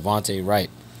 Her name is Avante Wright.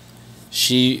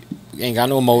 She ain't got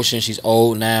no emotion. She's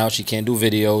old now. She can't do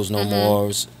videos no more.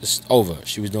 It's over.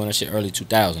 She was doing that shit early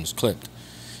 2000s, clipped.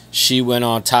 She went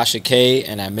on Tasha K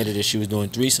and admitted that she was doing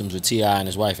threesomes with T.I. and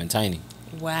his wife and Tiny.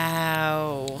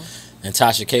 Wow. And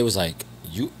Tasha K was like,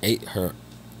 "You ate her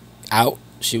out?"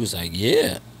 She was like,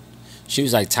 "Yeah." She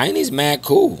was like, "Tiny's mad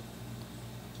cool."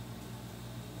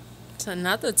 So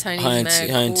not the Tiny's Her and, mad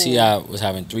her and cool. T.I. was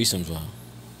having threesomes with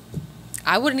her.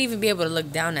 I wouldn't even be able to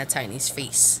look down at Tiny's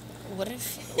face. What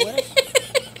if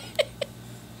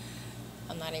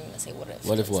I'm not even gonna say what if.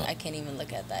 What if what? I can't even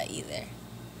look at that either.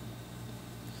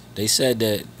 They said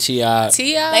that T.I.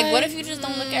 Like, what if you just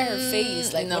don't look at her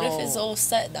face? Like, what if no. it's all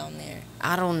set down there?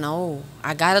 I don't know.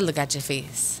 I gotta look at your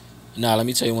face. Nah, let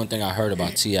me tell you one thing I heard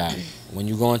about T.I. When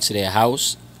you go into their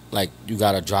house, like, you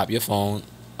gotta drop your phone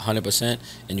 100%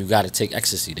 and you gotta take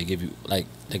ecstasy. They give you, like,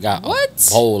 they got What?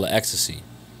 a bowl of ecstasy.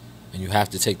 And you have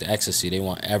to take the ecstasy. They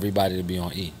want everybody to be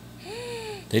on E.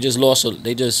 They just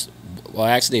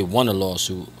actually they won a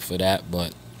lawsuit for that,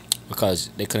 but because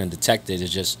they couldn't detect it,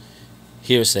 it's just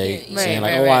hearsay Right, saying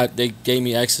like, right. they gave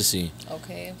me ecstasy.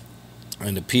 Okay.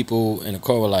 And the people in the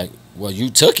court were like, well, you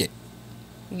took it.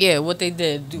 Yeah, what they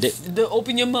did.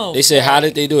 Open your mouth. They said, how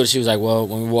did they do it? She was like, well,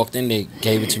 when we walked in, they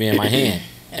gave it to me in my hand.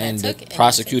 And I the took it, and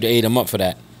prosecutor ate them up for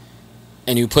that.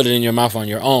 And you put it in your mouth on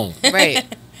your own. Right.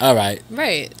 All right.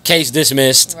 Right. Case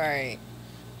dismissed. Right.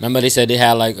 Remember they said they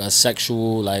had like a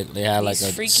sexual, like they had like These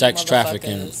a freaky sex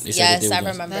trafficking. motherfuckers. They said Yes, that I they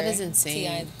were remember. That is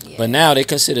insane. T.I. But now they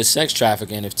consider sex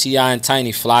trafficking. If T.I. and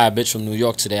Tiny fly a bitch from New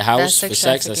York to their house That's for sex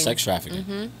sex, that's sex trafficking.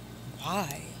 Mm-hmm.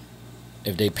 Why?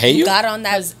 If they pay you, Got on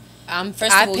that.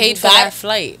 First I of all, paid you for got- that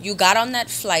flight. You got on that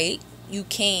flight. You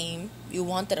came. You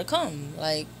wanted to come.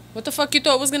 Like, What the fuck you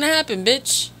thought was gonna happen,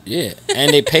 bitch? yeah,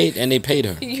 and they paid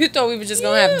her. You thought we were just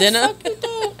gonna have dinner? Fuck you,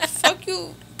 though. Fuck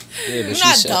you. Yeah, You're but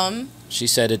not dumb. she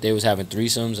said that they was having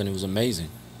threesomes and it was amazing.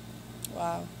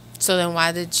 Wow. So then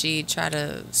why did she try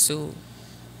to sue?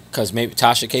 Cause maybe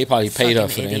Tasha K probably paid her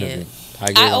for Fucking the idiot. interview.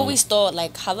 Probably gave I her- always thought,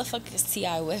 like, how the fuck is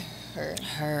T.I. with her?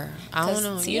 Her. I don't 'Cause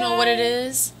know. T.I. You know what it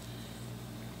is?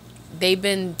 They've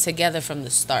been together from the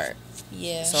start.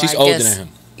 Yeah. So she's I older guess- than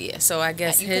him. Yeah, so I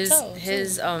guess You could tell,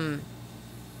 his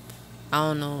I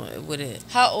don't know what it.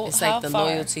 How old? It's how like the far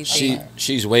loyalty She thing.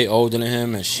 she's way older than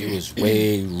him and she was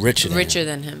way richer than Richer him.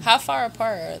 than him. How far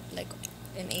apart, like,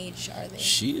 in age are they?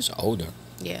 She's older.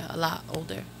 Yeah, a lot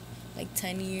older. Like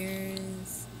 10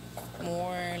 years,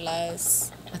 more,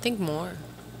 less. I think more.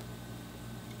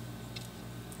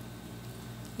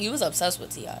 He was obsessed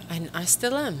with T.I. I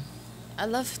still am. I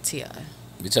love T.I.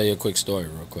 Let me tell you a quick story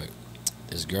real quick.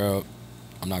 This girl,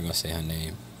 I'm not gonna say her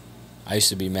name. I used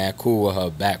to be mad cool with her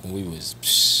back when we was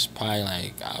probably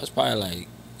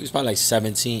like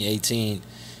 17, 18.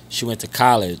 She went to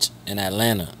college in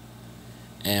Atlanta.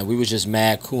 And we was just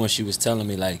mad cool and she was telling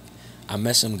me like, I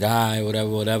met some guy,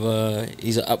 whatever.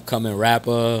 He's an upcoming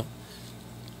rapper.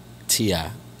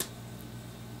 T.I.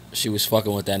 She was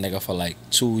fucking with that nigga for like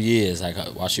 2 years, like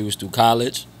while she was through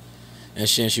college. And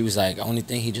she was like, only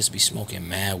thing he just be smoking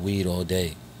mad weed all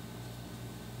day.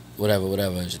 Whatever.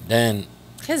 Then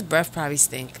His breath probably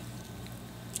stink.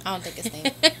 I don't think it's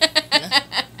name.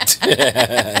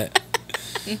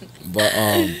 but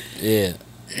yeah.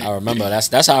 I remember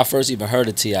that's how I first even heard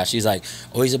of T.I. She's like,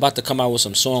 oh, he's about to come out with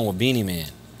some song with Beanie Man.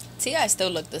 T.I. still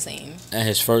look the same. And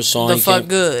his first song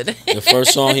Good. The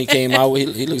first song he came out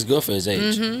with, he looks good for his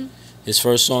age. Mm-hmm. His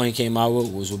first song he came out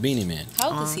with was with Beanie Man.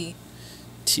 How old is he?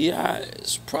 T.I.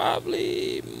 is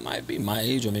probably might be my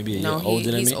age or maybe a year older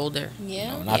than me. He's older.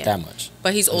 Yeah. No, not that much.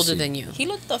 But he's Let's older see. than you. He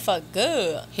looked the fuck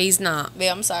good. He's not.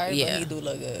 Babe, I'm sorry, Yeah. but he do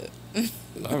look good.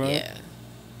 All right. Yeah.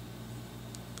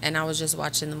 And I was just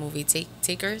watching the movie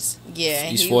Takers. Yeah,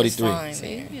 He's he 43. Was fine,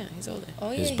 See? man. Yeah, he's older.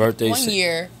 Oh, yeah, His birthday's 1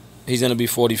 year. He's gonna be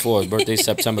 44. His birthday's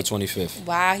September 25th.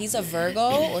 Wow, he's a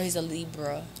Virgo or he's a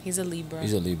Libra? He's a Libra.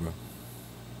 He's a Libra.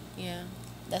 Yeah.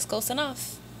 That's close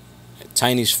enough.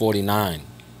 Tiny's 49.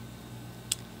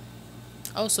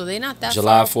 Oh, so they're not that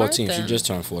July far apart 14th. She then. just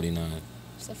turned 49.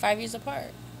 So 5 years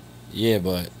apart. Yeah,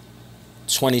 but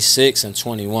 26 and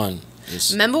 21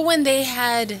 is Remember when they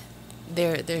had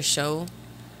their show?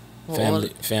 Well,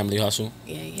 family hustle.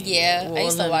 Yeah, Well, I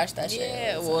used to all the- watch that shit.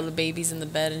 Yeah, with all the babies in the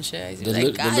bed and shit. I used to The be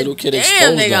like, the God little kid damn,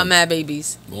 exposed they got them. mad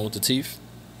babies. The one with the teeth.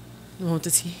 Want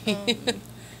to see?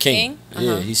 King.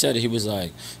 Yeah, Uh-huh. he said it. He was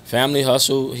like, family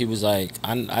hustle. He was like,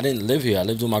 I didn't live here. I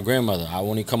lived with my grandmother. I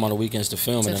only come on the weekends to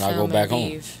film and then I go back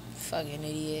home. Fucking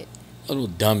idiot. Little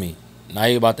dummy. Now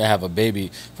he about to have a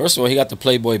baby. First of all, he got the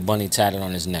Playboy bunny tatted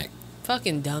on his neck.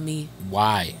 Fucking dummy.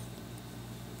 Why?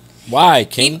 Why,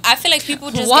 King? I feel like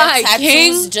people just Why, get tattoos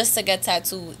King? just to get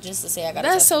tattooed, just to say I got a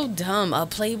That's tattoo. so dumb. A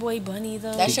Playboy bunny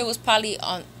though. That shit was probably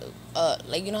on,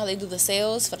 like, you know how they do the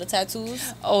sales for the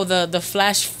tattoos? Oh, the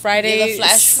Flash Friday. Yeah, the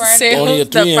Flash Friday. Sales, Only a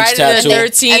the 3-inch Friday tattoo. the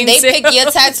 13th. And they sale. pick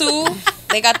your tattoo.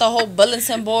 They got the whole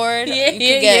bulletin board. Yeah, You could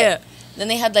yeah, get- yeah. Then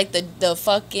they had like the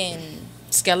fucking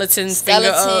skeleton,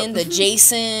 the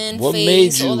Jason What face,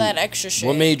 made you? all that extra shit.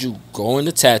 What made you go in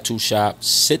the tattoo shop,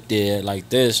 sit there like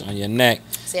this on your neck,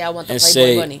 Say I want the and Playboy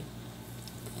say- bunny.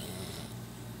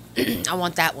 I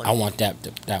want that one. I want that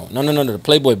one. No, the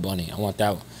Playboy bunny. I want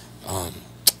that one.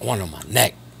 I want it on my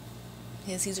neck.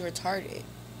 Yes, he's retarded.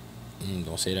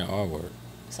 Don't say that R word.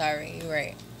 Sorry, you're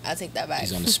right. I'll take that back.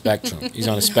 He's on the spectrum. He's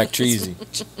on the spectreezy.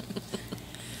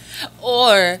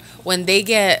 Or when they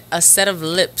get a set of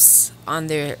lips on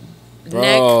their Bro,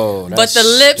 neck, but that's the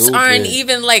lips aren't stupid.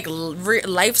 even like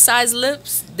life-size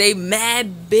lips. They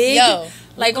mad big. Yo,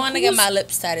 like I'm going to get who's- my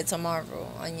lips tatted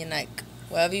tomorrow on your neck.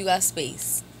 Wherever you got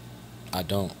space. I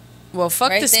don't. Well, fuck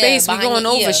Right the there, space. We behind going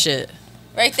your over ear. shit.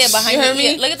 Right there behind You your heard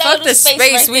me? ear. Look at that Fuck little the space.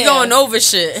 space. Right We there. going over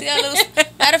shit. See that little,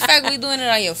 matter of fact, we doing it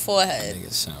on your forehead.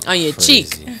 Niggas sound On your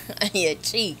cheek. crazy. On your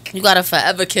cheek. You got a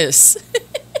forever kiss.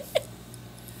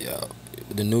 Yo,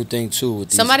 the new thing too with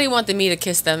these Somebody wanted me to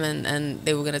kiss them, and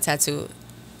they were gonna tattoo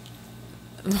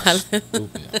my lip.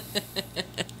 stupid.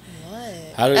 What?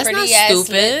 How did That's not Pretty ass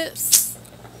stupid. lips.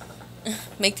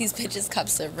 Make these bitches cup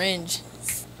syringe.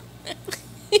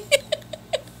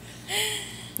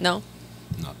 No.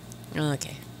 No.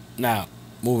 Okay. Now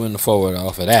moving forward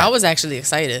off of that, I was actually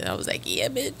excited. I was like, yeah,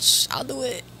 bitch, I'll do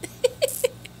it.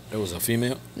 it was a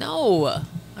female. No,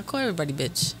 I call everybody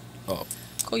bitch. Oh.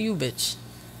 Call you bitch.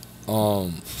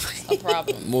 A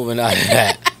problem. Moving out of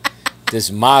that,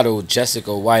 this model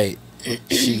Jessica White,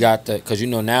 she got the because you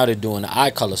know now they're doing the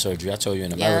eye color surgery. I told you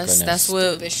in America. Yes, now. that's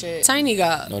what Stupid shit. Tiny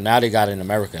got. No, now they got it in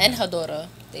America. And now. her daughter.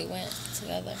 They went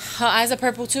together. Her eyes are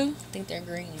purple too. I think they're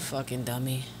green. Fucking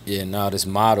dummy. Yeah, now this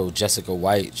model Jessica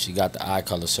White, she got the eye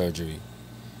color surgery.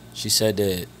 She said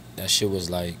that shit was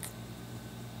like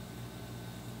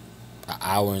an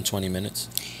hour and 20 minutes.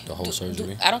 The whole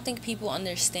surgery. I don't think people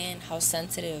understand how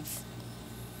sensitive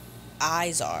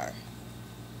eyes are.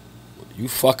 You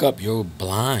fuck up, you're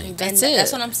blind. That's And it.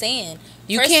 That's what I'm saying.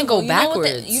 You First can't of go all,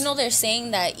 backwards. You know they're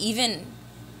saying that even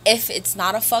if it's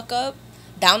not a fuck up,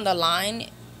 down the line,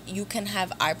 you can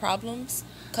have eye problems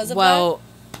because of Well,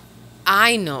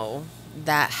 I know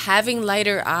that having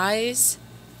lighter eyes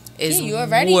that. is You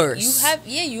already worse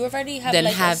you already have than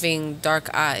like having dark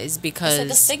eyes it's because like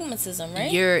astigmatism,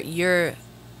 right? you're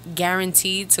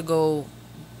guaranteed to go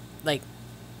like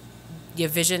your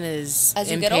vision is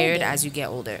As you get impaired older. as you get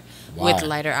older Why? with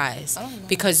lighter eyes I don't know.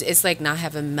 because it's like not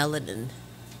having melanin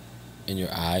In your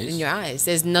eyes? in your eyes.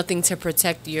 There's nothing to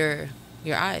protect your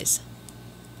eyes.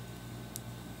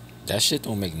 That shit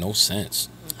don't make no sense.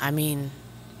 I mean,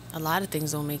 a lot of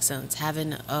things don't make sense.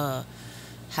 Having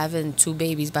two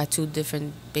babies by two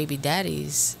different baby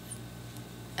daddies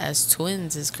as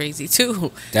twins is crazy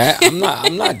too. That I'm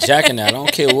not jacking that. I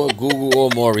don't care what Google or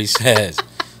Maury says.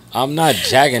 I'm not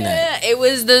jacking that. Yeah, it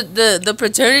was the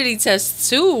paternity test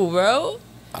too, bro.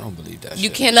 I don't believe that. You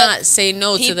shit. cannot say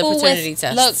no to the paternity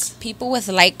test. Look, people with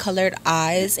light-colored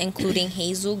eyes, including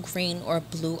hazel, green, or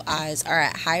blue eyes, are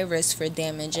at high risk for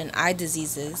damage and eye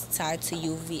diseases tied to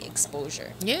UV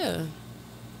exposure, Yeah.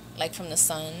 like from the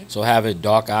sun. So having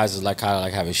dark eyes is like kind of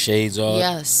like having shades on.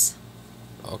 Yes.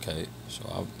 Okay,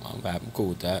 so I'm cool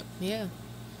with that. Yeah.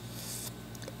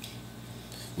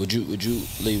 Would you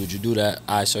Lee? Would you do that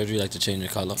eye surgery like to change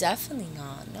your color? Definitely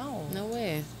not. No. No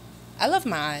way. I love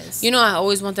my eyes. You know, I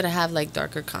always wanted to have like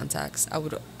darker contacts. I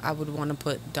would want to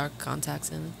put dark contacts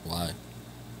in. Why?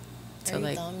 To Are you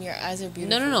like dumb? Your eyes are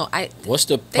beautiful. no. What's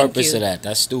the Thank purpose you. of that?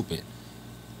 That's stupid.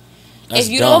 That's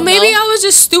If you dumb. don't Well, maybe No. I was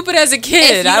just stupid as a If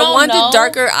kid. you I don't wanted know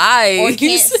darker eyes. Or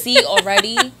can't see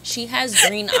already. She has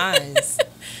green eyes.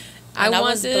 I And I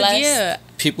wanted, was blessed. yeah.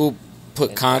 People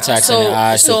put contacts in So- their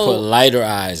eyes so- to put lighter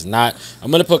eyes. Not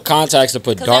I'm gonna put contacts to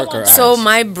put 'Cause I darker want- eyes. So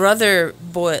my brother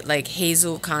bought like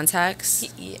hazel contacts.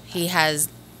 Yeah. He has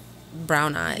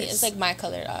brown eyes. It's like my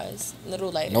colored eyes. Little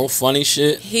lighter. no funny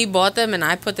shit. He bought them and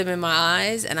I put them in my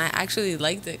eyes, and I actually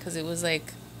liked it because it was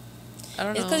like, I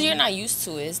don't know. It's because you're not used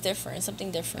to it. It's different.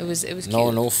 Something different. It was cute.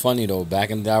 No funny though. Back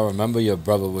in the day, I remember your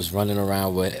brother was running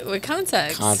around with With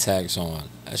contacts. contacts on.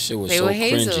 That shit was They so were cringy.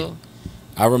 hazel.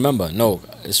 I remember. No,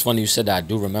 it's funny you said that. I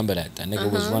do remember that. That nigga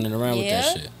was Uh-huh. running around with Yeah?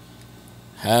 that shit.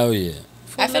 Hell yeah.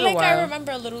 For I a feel little like I while.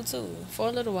 remember a little too. For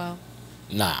a little while.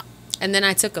 Nah, And then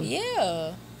I took them.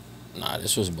 Yeah.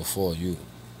 this was before you.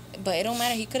 But it don't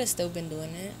matter. He could have still been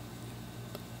doing it.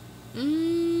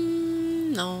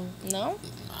 No. No?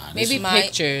 Nah, Maybe My-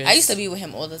 pictures. I used to be with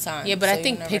him all the time. Yeah, but so I you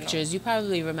think never pictures. You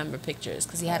probably remember pictures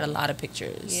because he had a lot of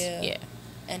pictures. Yeah. Yeah. know.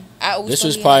 And I always This thought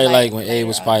was he probably had like when A lighter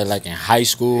was probably eyes. like in high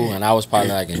school and I was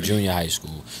probably like in junior high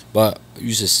school. But you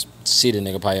used to see the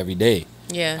nigga probably every day.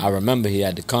 Yeah. I remember he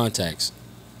had the contacts.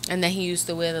 And then he used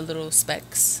to wear the little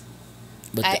specs.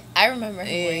 But I remember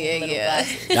him wearing little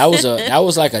glasses. that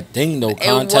was like a thing though.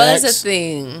 Contacts. It was a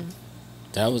thing.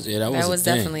 That was That a was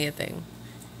thing. definitely a thing.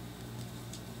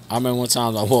 I remember one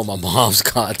time I wore my mom's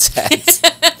contacts.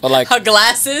 But like Her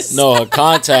glasses. no, her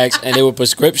contacts and they were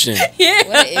prescription. Yeah.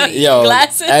 What an idiot. Yo,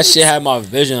 Glasses. that shit had my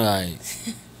vision like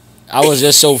I was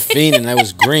just so fiending. It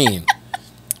was green,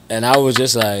 and I was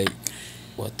just like,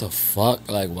 "What the fuck?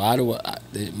 Like, why do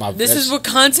my This is what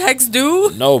contacts do.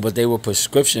 No, but they were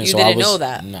prescription. You so didn't I was, know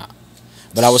that? Nah,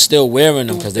 but I was still wearing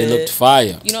them because they Stupid. looked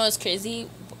fire. You know what's crazy?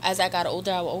 As I got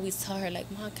older, I would always tell her, like,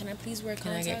 Mom, can I please wear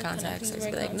Can I contacts? get contacts?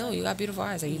 I'd be like, no, you got beautiful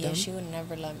eyes. Are you Yeah, dumb? she would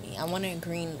never let me. I wanted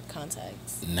green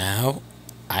contacts. Now,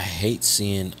 I hate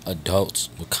seeing adults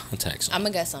with contacts on. I'm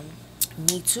going to get some.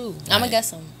 Me too. I'm going to get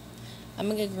some. I'm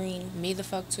going to get green. Me the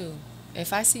fuck too.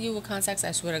 If I see you with contacts,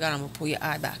 I swear to God, I'm gonna pull your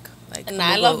eye back. Like, And I'm I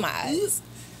gonna love go, my eyes.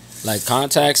 Like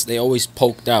contacts, they always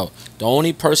poked out. The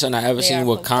only person I ever They seen are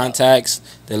with poked out. contacts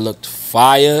that looked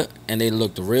fire and they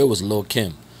looked real was Lil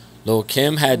Kim. Lil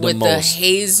Kim had the with the most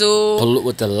hazel.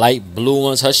 with the light blue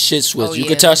ones. Her shit was Oh, you yeah,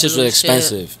 could tell the shit was blue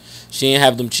expensive. She ain't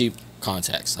have them cheap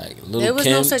contacts. Like Lil There was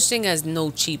Kim. no such thing as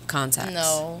no cheap contacts.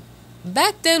 No.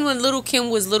 Back then, when Little Kim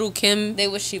was Little Kim, They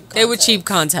were cheap contacts. they were cheap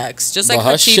contacts, just But like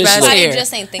her her cheap shits ass look- I hair.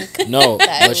 just ain't think No,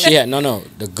 that but she had no.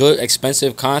 The good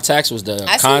expensive contacts was the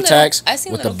I seen contacts I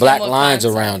seen with the Lil' Kim black with lines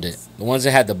contacts. around it. The ones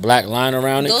that had the black line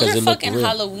around it Those because are it looked fucking real.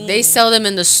 Halloween. They sell them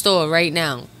in the store right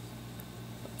now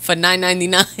for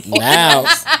 $9.99. Now,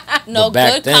 No, but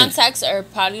back good then- contacts are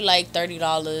probably like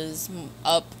 $30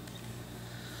 up.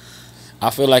 I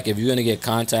feel like if you're gonna get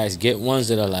contacts, get ones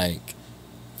that are like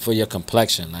for your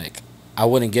complexion. Like I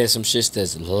wouldn't get some shits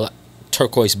that's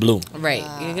turquoise blue, Right,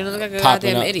 you're gonna look like a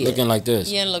popping goddamn up, idiot. looking like this,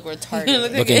 You didn't look retarded.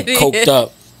 Look looking idiot. coked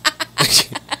up,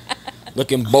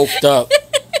 looking bulked up.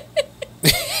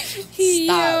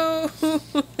 Stop.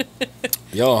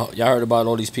 Yo, y'all heard about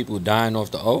all these people dying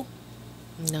off the O?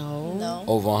 No. No.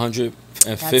 Over 150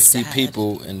 That's sad.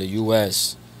 people in the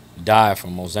U.S. died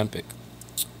from Ozempic.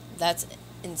 That's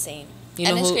insane. You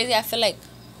know and it's who- crazy. I feel like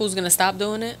Who's gonna stop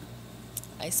doing it?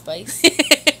 Ice Spice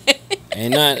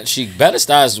Ain't not she better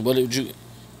start. What did you?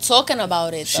 talking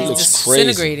about it She though. looks crazy.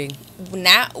 Disintegrating.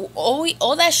 Now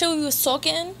all that shit we was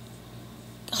talking,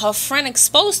 her friend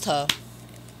exposed her.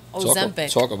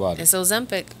 Ozempic. Talk about it. It's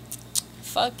Ozempic.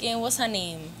 Fucking what's her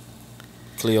name?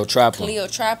 Cleotrapa.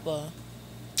 Cleotrapa.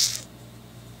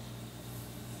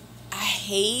 I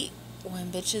hate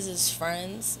when bitches is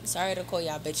friends. Sorry to call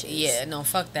y'all bitches. Yeah, no,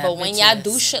 fuck that. But when y'all bitches.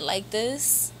 do shit like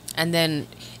this, and then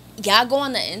y'all go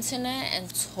on the internet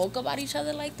and talk about each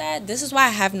other like that. This is why I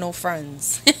have no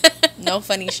friends. No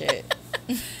funny shit.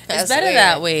 It's better weird.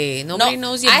 that way. Nobody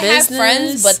knows your business. I have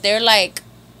friends, but they're like,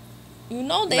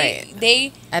 Right.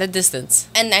 they at a distance.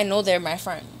 and I know they're my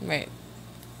friend. Right.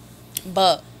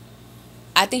 But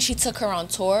I think she took her on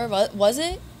tour. Was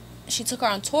it? She took her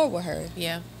on tour with her,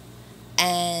 Yeah.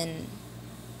 and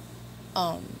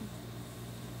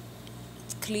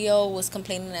Cleo was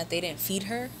complaining that they didn't feed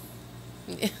her.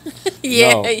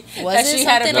 Yeah. No. Was That it she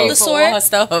had to something pay of the for sort? all her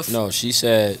stuff. No, she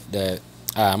said that.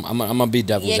 I'm gonna be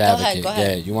devil's Yeah, go ahead, advocate. go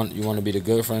ahead. Yeah, you want to be the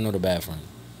good friend or the bad friend?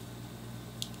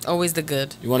 Always the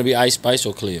good. You want to be Ice Spice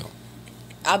or Cleo?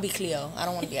 I'll be Cleo. I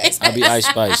don't want to be Ice I'll Spice. be Ice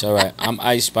Spice. All right, I'm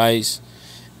Ice Spice,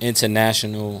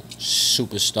 international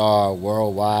superstar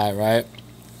worldwide. Right?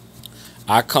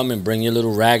 I come and bring your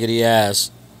little raggedy ass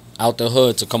out the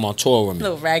hood to come on tour with me.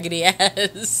 Little raggedy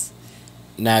ass.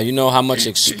 Now you know how much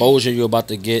exposure you're about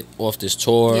to get off this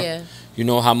tour. Yeah. You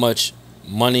know how much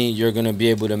money you're gonna be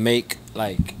able to make,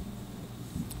 like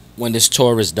when this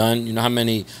tour is done. You know how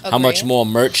much Agree. more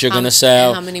merch you're How- gonna sell.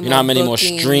 and how many You know how more many more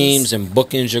bookings. streams and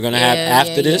bookings you're gonna have Yeah,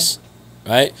 after yeah, this,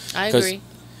 right? I 'Cause- agree.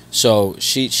 So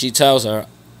she tells her,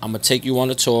 "I'm gonna take you on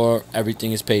the tour.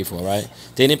 Everything is paid for, right?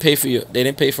 They didn't pay for you. They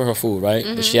didn't pay for her food, right?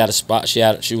 But she had a spot. She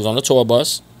was on the tour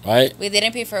bus, right? Wait, they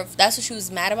didn't pay for. That's what she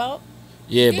was mad about.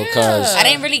 Yeah, because I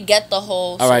didn't really get the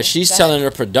whole. all right, she's telling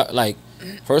her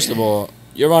first of all,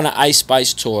 you're on an Ice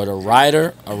Spice tour. A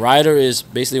rider is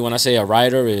basically, when I say a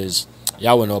rider is,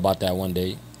 y'all will know about that one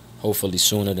day, hopefully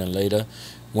sooner than later.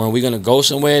 When we're gonna go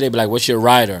somewhere, they be like, "What's your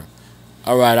rider?"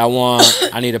 All right,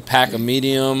 I need a pack of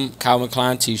medium Calvin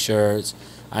Klein t-shirts.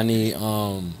 I need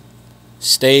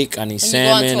steak. I need When you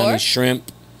go on salmon. I tour? need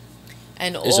shrimp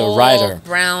And It's a all rider.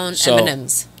 brown So-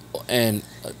 M&Ms. and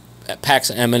packs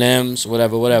of M&Ms,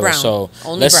 whatever. Brown. So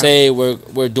Only let's brown. say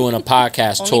we're doing a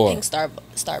podcast Only tour. pink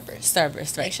Starburst.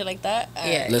 Starburst, Like right? shit like that.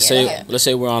 Yeah, Let's go say ahead. let's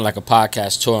say we're on like a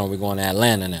podcast tour and we're going to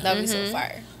Atlanta now. That'd be so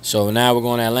fire. So now we're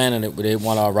going to Atlanta. They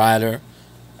want our rider,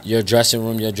 your dressing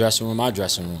room, my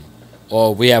dressing room.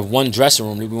 Or we have one dressing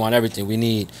room. We want everything. We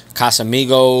need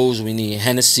Casamigos. We need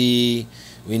Hennessy.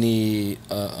 We need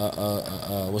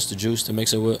what's the juice to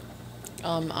mix it with?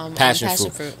 Passion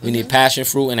fruit. We need passion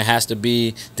fruit, and it has to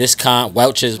be discount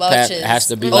Welch's. It has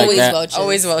to be like Always that. Welch's.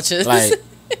 Always Welch's.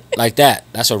 Like that.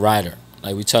 That's a rider.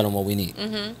 Like we tell them what we need.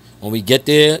 When we get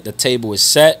there, the table is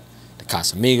set. The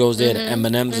Casamigos there. The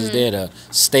M&Ms is there. The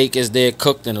steak is there,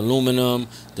 cooked in aluminum.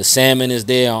 The salmon is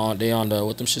there. They on the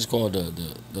what them shit's called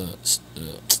the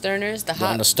Sterners, the on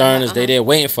hot. the sterners. They there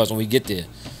waiting for us when we get there.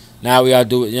 Now we gotta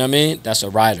do it. You know what I mean? That's a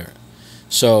rider.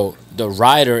 So the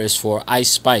rider is for Ice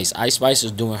Spice. Ice Spice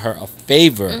is doing her a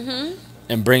favor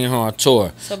and bringing her on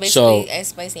tour. So basically, Ice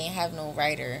Spice ain't have no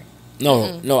rider.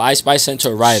 No, Ice Spice sent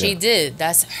her a rider. She did.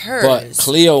 That's hers. But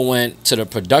Cleo went to the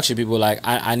production people like,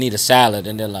 I need a salad.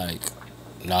 And they're like,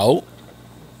 no,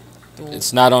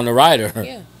 it's not on the rider.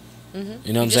 Yeah. You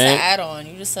know what I'm Just saying? an add-on.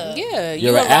 You just a Yeah,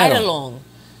 You're you a an ride add-on. along.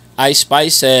 Ice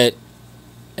Spice said,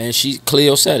 and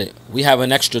Cleo said it, we have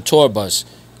an extra tour bus.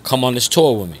 Come on this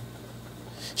tour with me.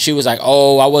 She was like,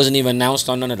 oh, I wasn't even announced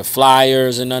on none of the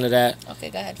flyers and none of that. Okay,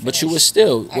 go ahead. But you finish. was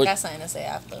still. I got something to say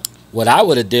after. What I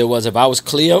would have did was, if I was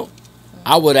Cleo,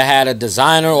 I would have had a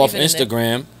designer off Leave it in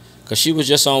there. Instagram, cause she was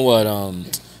just on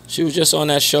she was just on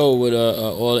that show with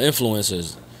all the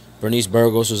influencers. Bernice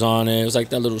Burgos was on it. It was like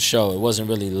that little show. It wasn't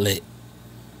really lit.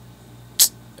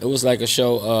 It was like a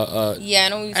show. Yeah,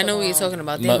 I know what you're talking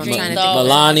about. Ma- Damn, I'm Ma- trying to Ma- think.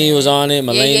 Milani was on it.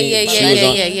 Mulaney, she was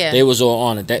on. yeah. They was all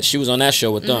on it. That she was on that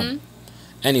show with them.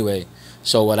 Anyway,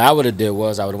 so what I would have did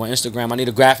was I would have went Instagram. I need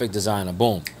a graphic designer.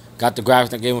 Boom, got the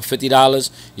graphic. I gave him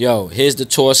 $50. Yo, here's the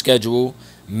tour schedule.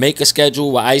 Make a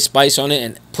schedule with Ice Spice on it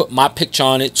and put my picture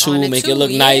on it too. Make it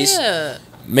look nice.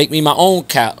 Make me my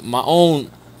own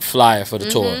flyer for the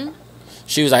tour.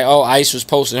 She was like, "Oh, Ice was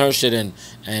posting her shit and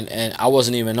I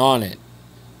wasn't even on it."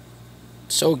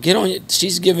 So get on it.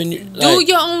 She's giving you Do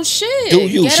your own shit. do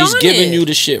you. Get She's on giving it. you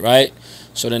the shit, right?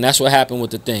 So then that's what happened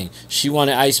with the thing. She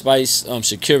wanted Ice Spice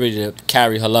security to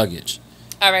carry her luggage.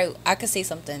 All right, I could say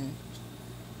something.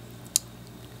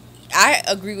 I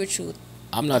agree with you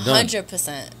I'm not done.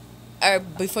 100%. Or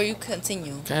before you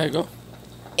continue, Okay, go.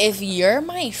 if you're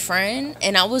my friend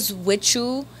and I was with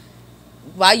you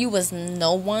while you was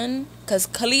no one, because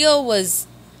Cleo was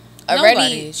already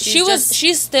Nobody.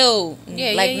 she's still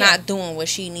Yeah, like yeah. not doing what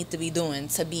she need to be doing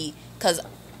to be, because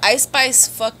Ice Spice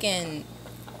fucking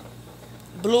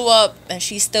blew up and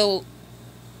she's still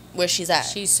where she's at.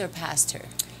 She surpassed her.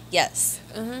 Yes,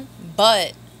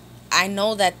 but I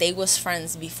know that they was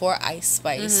friends before Ice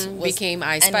Spice Became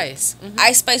Ice and Spice.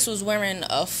 Ice Spice was wearing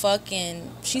a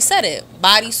fucking, she said it,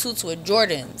 bodysuits with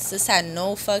Jordans. This had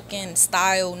no fucking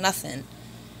style, nothing.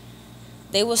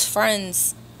 They was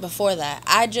friends before that.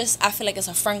 I feel like it's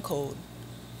a friend code.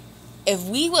 If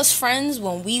we was friends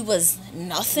when we was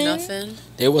nothing.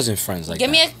 They wasn't friends like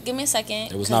give that. Give me a second.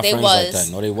 They was not friends like that.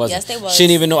 No, they wasn't. Yes, they was. She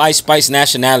didn't even know Ice Spice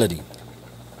nationality.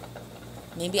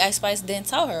 Maybe Ice Spice didn't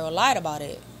tell her or lied about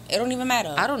it. It don't even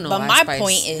matter. I don't know. But Ice my Spice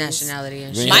point is nationality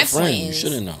and You shit. ain't My her friend. point You is-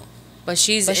 shouldn't know. But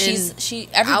she's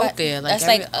everybody, out there. Like, that's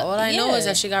like all I know is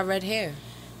yeah. that she got red hair.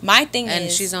 My thing And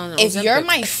is, she's on if you're Ozempic.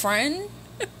 my friend,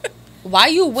 why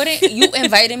you wouldn't you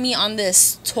invited me on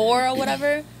this tour or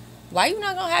whatever? Why you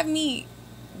not gonna have me?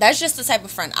 That's just the type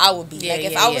of friend I would be. Yeah, like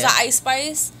if yeah, I was yeah. an Ice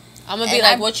Spice, I'm gonna be And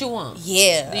like, I'm- what you want?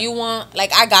 yeah. Do you want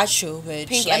Like I got you, bitch.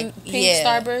 Pink like, and- pink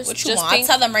Starburst? What you Just want? pink? I'll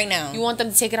tell them right now. you want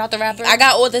them to take it out the wrapper? I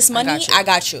got all this money. got I you.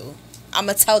 got you. I'm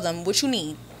gonna tell them what you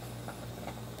need.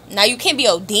 Now you can't be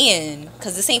ODing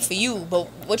because this ain't for you. But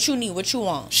what you need, what you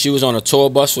want. She was on a tour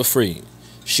bus for free.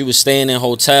 She was staying in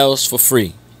hotels for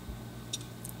free.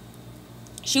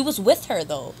 She was with her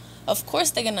though. Of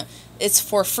course they're gonna. It's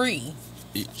for free.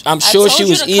 I'm sure told she you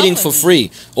was to eating come for with me.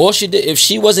 free. All she did, if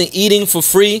she wasn't eating for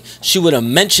free, she would have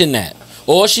mentioned that.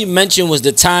 All she mentioned was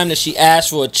the time that she asked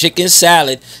for a chicken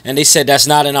salad, and they said that's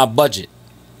not in our budget.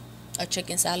 A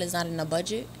chicken salad is not in the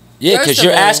budget. Yeah, First because of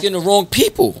you're all- asking the wrong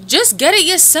people. Just get it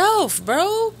yourself,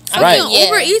 bro. Right. Fucking Yeah.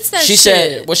 Uber Eats that She shit.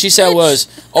 said what she said was,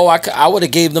 "Oh, I would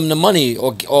have gave them the money,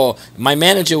 or my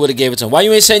manager would have gave it to them. Why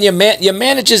you ain't saying your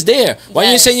manager's there? Why you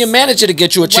ain't Yes. saying your manager to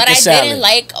get you a chicken What I salad?" didn't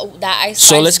like that Ice Spice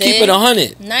So let's keep did- it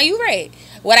 100. Nah, you right.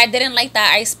 What I didn't like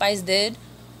that Ice Spice did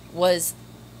was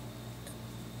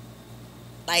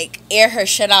like air her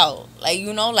shit out. Like,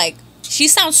 you know, like she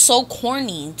sounds so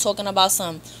corny talking about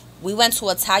some. We went to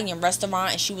an Italian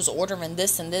restaurant and she was ordering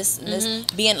this and this and this,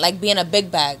 being a big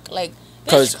bag. Like,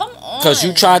 bitch, come on. Because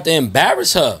you tried to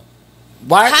embarrass her.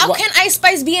 Why? How why- can Ice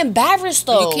Spice be embarrassed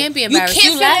though? You can't be embarrassed. You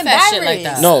can't You feel laugh at shit like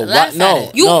embarrassed. that. No, Laugh no. at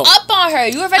it. You No. up on her.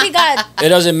 You already got. It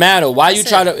doesn't matter. Why you Listen.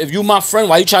 try to? If you my friend,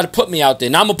 why you try to put me out there?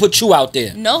 Now I'm gonna put you out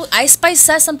there. No, Ice Spice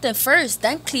said something first.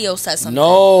 Then Cleo said something.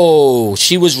 No,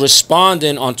 she was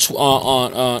responding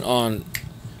on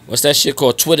what's that shit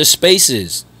called? Twitter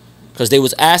Spaces, because they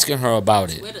was asking her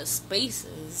about it. Twitter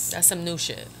Spaces. That's some new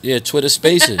shit. Yeah, Twitter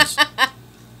Spaces.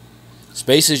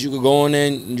 Spaces, you could go in there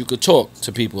and you could talk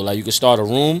to people. Like you could start a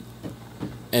room,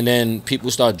 and then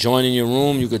people start joining your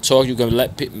room. You could talk. You could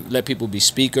let people be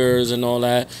speakers and all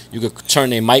that. You could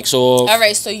turn their mics off. All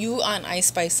right, so you on Ice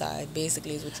Spice side,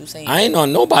 basically, is what you're saying. I ain't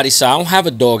on nobody's side. I don't have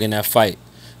a dog in that fight.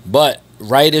 But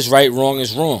right is right, wrong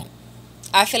is wrong.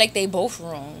 I feel like they both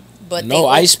wrong, but No,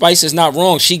 Ice Spice is not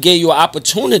wrong. She gave you an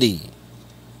opportunity.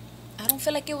 I don't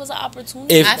feel like it was an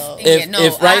opportunity. If- though.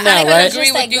 if right now, I could right? agree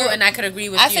Just like, with you, girl, and I could agree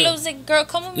with I you. feel it was like, girl,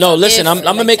 come on. No, listen, I'm If,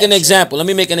 gonna like, make an that shit. example. Let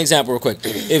me make an example real quick.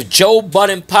 If Joe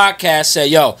Budden podcast said,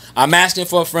 "Yo, I'm asking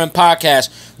for a friend podcast.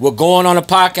 We're going on a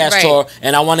podcast Right. tour,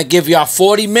 and I want to give y'all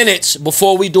 40 minutes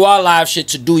before we do our live shit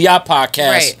to do y'all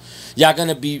podcast." Right. Y'all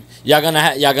gonna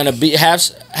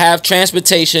have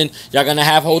transportation. Y'all gonna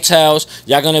have hotels.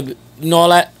 Y'all gonna all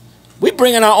that. We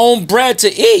bringing our own bread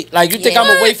to eat. Like you think Yeah. I'm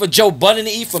gonna wait for Joe Budden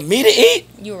to eat for me to eat?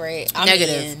 You're right. I'm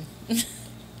Negative. in.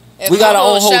 We got our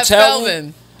Oh, own Chef hotel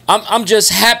room. Belvin. I'm just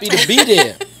happy to be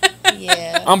there.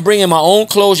 Yeah. I'm bringing my own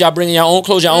clothes. Y'all bringing your own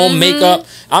clothes, your own makeup.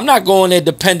 I'm not going there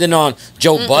depending on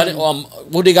Joe Budden or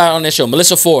who they got on their show,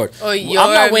 Melissa Ford. Or I'm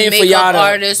not waiting for y'all to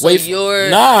artist, wait. or your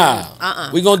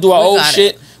Nah, we gonna do our We old got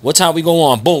shit. What time we go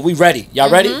on? Boom, we ready. Y'all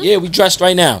ready? Yeah, we dressed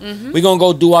right now. We gonna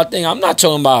go do our thing. I'm not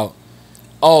talking about,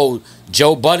 oh,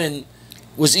 Joe Budden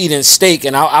was eating steak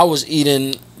and I was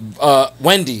eating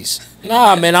Wendy's.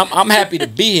 Nah, man, I'm happy to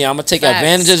be here. I'm gonna take Facts.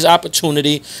 advantage of this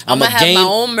opportunity. I'm gonna have my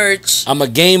own merch. I'm gonna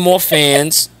gain more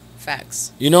fans.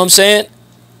 Facts. You know what I'm saying?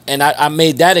 And I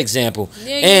made that example.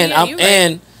 Yeah, and yeah, you right.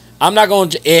 and I'm not going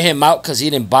to air him out because he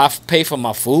didn't pay for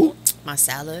my food. My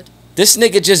salad. This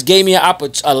nigga just gave me an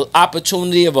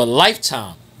opportunity of a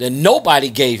lifetime that nobody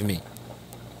gave me.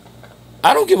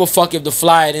 I don't give a fuck if the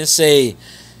flyer didn't say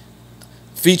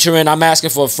featuring I'm asking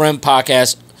for a friend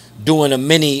podcast, doing a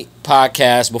mini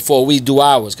podcast before we do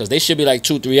ours, because they should be like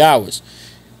 2-3 hours.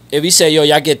 If he say, yo,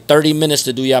 y'all get 30 minutes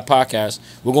to do your podcast,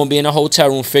 we're going to be in a hotel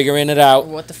room figuring it out.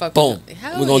 What the fuck? Boom.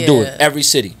 Hell We're going to do yeah. it. Every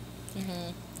city.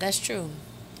 That's true.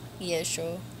 Yeah,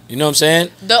 sure. You know what I'm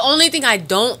saying? The only thing I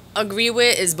don't agree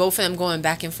with is both of them going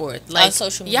back and forth. Like,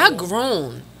 social y'all media.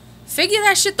 grown. Figure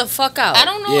that shit the fuck out. I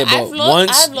don't know. Yeah, but I've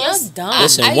lost. Y'all dumb.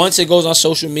 Listen, once it goes on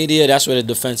social media, that's where the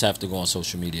defense have to go on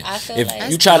social media. I feel If like- you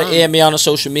That's try to dumb. air me out on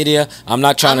social media, I'm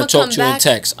not trying I'ma to talk come to you in back-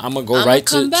 text. I'm going to go I'm right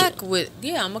gonna come to... back with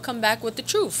I'm gonna come back with the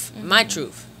truth, my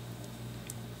truth.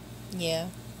 Yeah.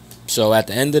 So at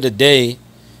the end of the day,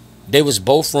 they was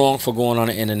both wrong for going on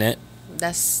the internet.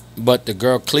 That's But the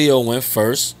girl Cleo went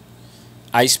first.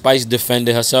 Ice Spice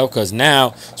defended herself because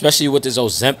now, especially with this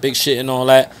Ozempic shit and all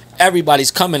that,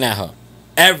 everybody's coming at her.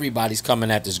 Everybody's coming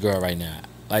at this girl right now.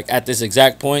 Like at this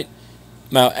exact point,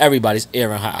 now everybody's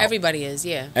airing her out. Everybody is,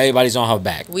 yeah. Everybody's on her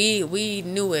back. We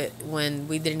knew it when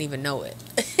we didn't even know it.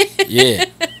 Yeah.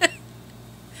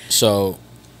 So,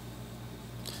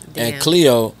 Damn. and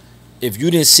Cleo, if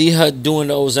you didn't see her doing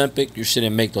the Ozempic, you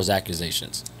shouldn't make those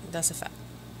accusations. That's a fact.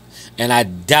 And I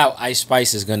doubt Ice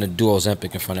Spice is gonna do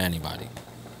Ozempic in front of anybody.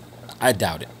 I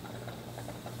doubt it.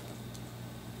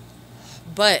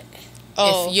 But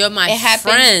if you're my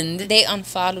friend, they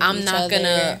unfollowed I'm each not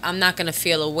other. I'm not gonna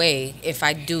feel a way if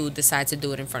I do decide to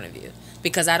do it in front of you,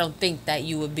 because I don't think that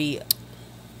you would be,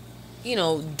 you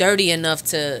know, dirty enough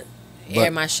to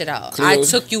air my shit out. I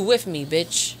took you with me,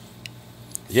 bitch.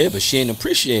 Yeah, but she ain't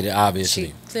appreciate it,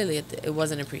 obviously. Clearly, it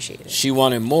wasn't appreciated. She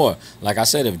wanted more. Like I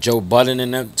said, if Joe Budden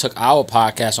and them took our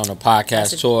podcast on a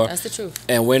podcast tour, that's the truth.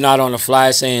 And we're not on the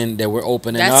flyer saying that we're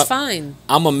opening up. That's fine.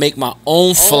 I'm going to make my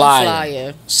own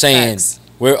flyer saying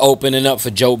we're opening up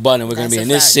for Joe Budden. We're going to be in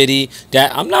this city.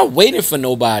 That I'm not waiting for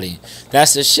nobody.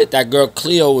 That's the shit. That girl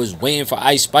Cleo was waiting for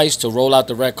Ice Spice to roll out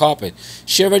the red carpet.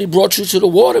 She already brought you to the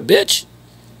water, bitch.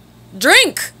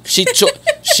 Drink. She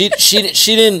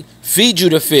didn't feed you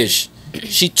the fish.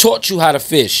 She taught you how to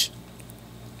fish.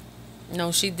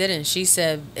 No, she didn't. She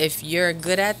said, if you're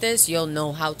good at this, you'll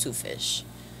know how to fish.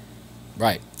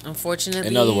 Right. Unfortunately,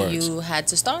 in other words, you had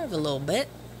to starve a little bit.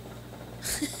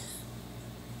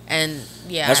 And,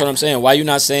 yeah. That's what I'm saying. Why you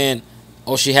not saying,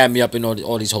 oh, she had me up in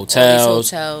all these hotels.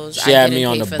 She had me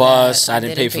on the bus. I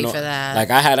didn't pay for that.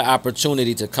 Like, I had an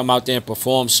opportunity to come out there and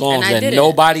perform songs that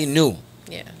nobody knew.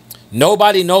 Yeah.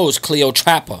 Nobody knows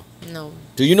Cleotrapa. No.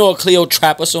 Do you know a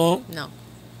Cleotrapa song? No.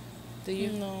 Do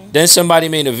you? No. Then somebody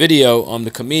made a video, the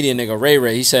comedian nigga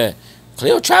Ray, he said,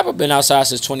 Cleotrapa been outside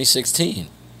since 2016.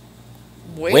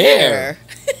 Where?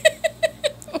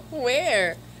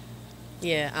 Where?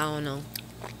 Yeah, I don't know.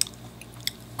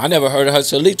 I never heard of her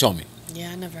till Lee told me.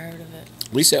 Yeah, I never heard of it.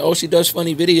 We said, oh, she does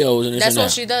funny videos and this That's and all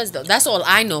that. she does, though. That's all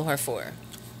I know her for.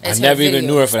 I never even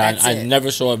knew her for that. I never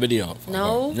saw a video.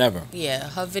 No? Her. Never. Yeah,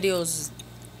 her videos,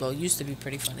 well, used to be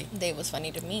pretty funny. They was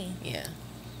funny to me. Yeah.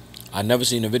 I never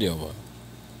seen a video of her.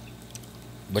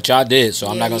 But y'all did, so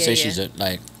I'm not going to say she's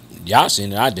y'all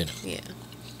seen it, I didn't. Yeah.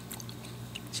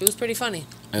 She was pretty funny.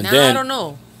 And now then, I don't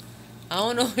know. I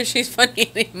don't know if she's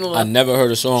funny anymore. I never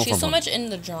heard a song from her. She's so much in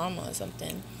the drama or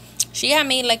something. She had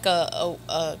made like a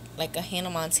Hannah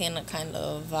Montana kind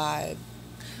of vibe.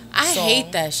 I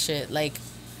hate that shit. Like,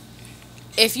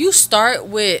 if you start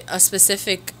with a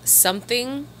specific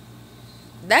something,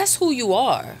 that's who you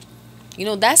are. You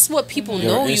know, that's what people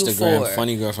know you for.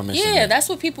 Funny girl from Instagram. Yeah, that's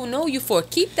what people know you for.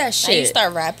 Keep that shit. Now you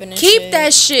start rapping and Keep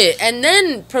that shit and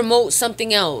then promote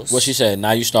something else. What she said,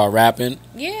 now you start rapping.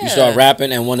 Yeah. You start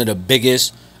rapping and one of the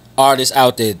biggest artists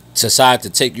out there decide to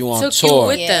take you on tour. You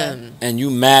with them. And you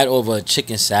mad over a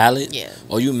chicken salad? Yeah.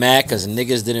 Or you mad because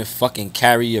niggas didn't fucking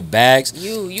carry your bags?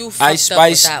 You fucked Ice up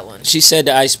Spice, with that one. She said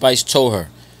that Ice Spice told her,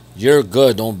 you're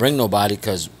good, don't bring nobody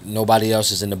because nobody else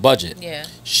is in the budget. Yeah.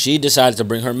 She decided to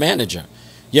bring her manager.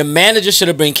 Your manager should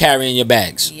have been carrying your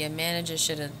bags. Your manager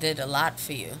should have did a lot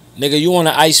for you. Nigga, you on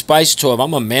an Ice Spice tour. If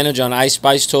I'm a manager on an Ice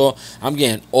Spice tour, I'm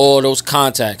getting all those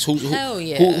contacts. Hell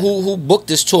yeah. Who booked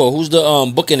this tour? Who's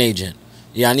the booking agent?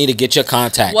 Yeah, I need to get your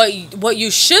contact. What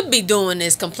you should be doing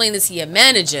is complaining to your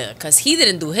manager because he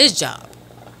didn't do his job.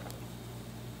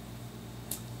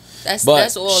 That's all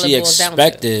it boils down to.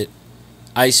 Expected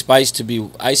Ice Spice to be.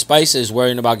 Ice Spice is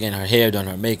worrying about getting her hair done,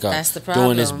 her makeup. That's the problem.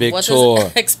 Doing this big what tour.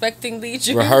 Does expecting lead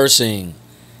you? Rehearsing.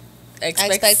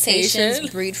 Expectations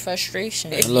breed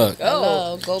frustration. Look,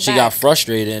 she got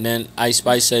frustrated, and then Ice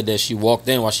Spice said that she walked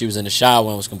in while she was in the shower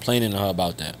and was complaining to her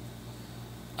about that.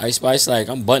 Ice Spice like,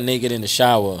 I'm butt naked in the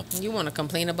shower. You want to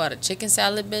complain about a chicken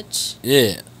salad, bitch?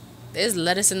 Yeah. There's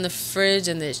lettuce in the fridge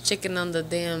and there's chicken on the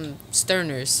damn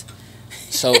sterners.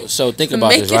 So think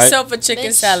about this, right? Make yourself a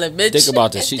chicken salad, bitch. Think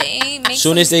about this.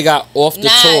 Soon as they got off the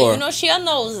tour, you know she on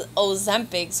those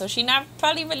Ozempic, so she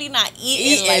probably really not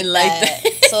eating like that.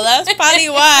 So that's probably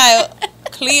why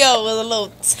Cleo was a little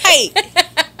tight.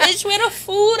 Bitch, where the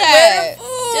food at?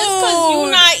 Just because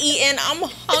you not eating, I'm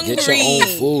hungry. Get your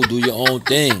own food. Do your own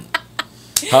thing.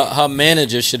 Her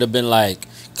manager should have been like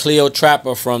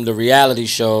Cleotrapa from the reality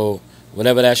show.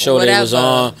 Whatever that show they was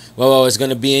on, well, it's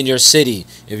going to be in your city.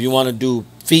 If you want to do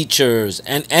features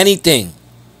and anything,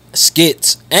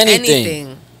 skits,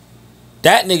 anything,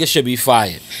 that nigga should be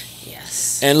fired.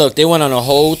 Yes. And look, they went on a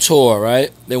whole tour,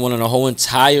 right? They went on a whole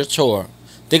entire tour.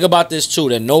 Think about this, too,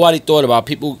 that nobody thought about.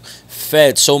 People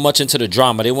fed so much into the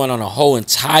drama. They went on a whole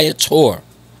entire tour.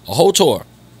 A whole tour.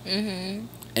 Mm-hmm.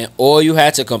 and all you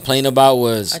had to complain about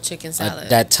was A chicken salad.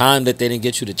 that time that they didn't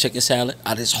get you the chicken salad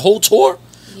out of this whole tour.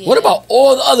 Yeah. What about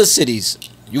all the other cities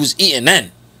you was eating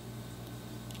then?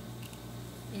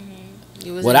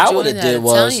 You was What I enjoying would've that did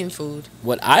was- Italian food.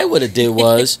 What I would have did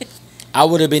was, I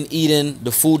would have been eating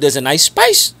the food that's a nice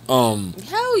spice.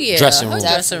 Hell yeah. Dressing Her room.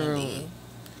 dressing Definitely. room.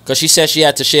 Cause she said she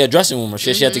had to share a dressing room, or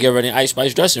she had to get ready in ice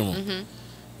spice dressing room.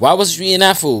 Why was you eating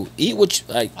that food? Eat what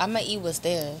you like. I'ma eat what's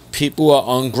there. People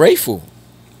are ungrateful.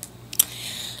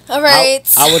 All right.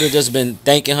 I would have just been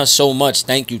thanking her so much.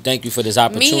 Thank you for this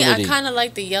opportunity. Me, I kind of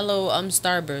like the yellow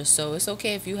Starburst, so it's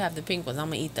okay if you have the pink ones. I'm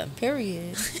gonna eat them.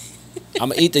 Period. I'm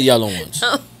gonna eat the yellow ones.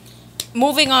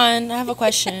 Moving on. I have a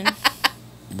question.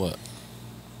 What?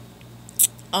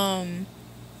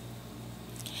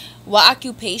 What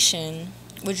occupation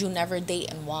would you never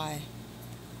date and why?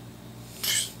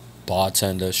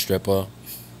 Bartender, stripper,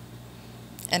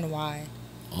 And why?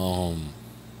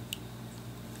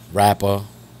 rapper,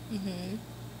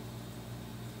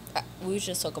 We was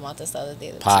just talking about this the other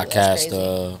day. That's crazy.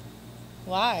 podcaster.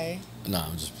 Why? Nah,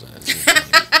 I'm just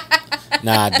playing.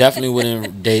 Nah, I definitely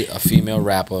wouldn't date a female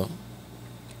rapper.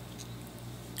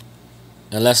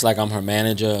 Unless, like, I'm her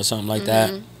manager or something like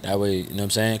that. That way, you know what I'm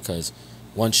saying? Because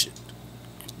once...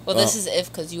 Well, this is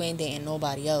if because you ain't dating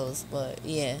nobody else. But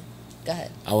yeah, go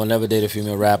ahead. I will never date a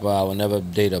female rapper. I will never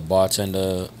date a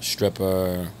bartender,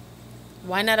 stripper.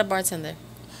 Why not a bartender?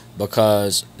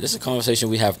 Because this is a conversation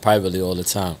we have privately all the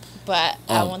time. But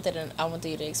I wanted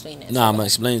you to explain it. Nah, I'm going to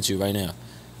explain it to you right now.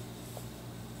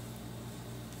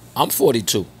 I'm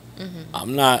 42.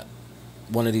 I'm not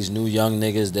one of these new young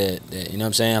niggas that, you know what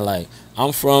I'm saying? Like,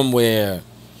 I'm from where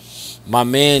my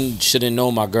man shouldn't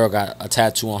know my girl got a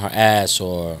tattoo on her ass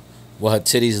or what her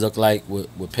titties look like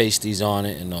with pasties on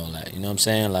it and all that. You know what I'm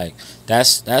saying? Like,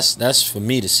 that's for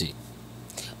me to see.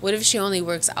 What if she only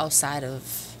works outside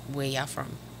of where y'all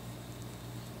from?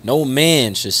 No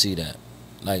man should see that.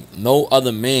 Like, no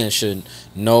other man should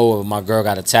know if my girl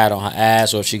got a tat on her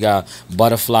ass or if she got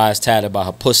butterflies tatted by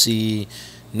her pussy.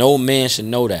 No man should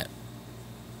know that.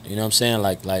 You know what I'm saying?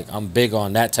 Like I'm big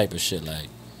on that type of shit. Like,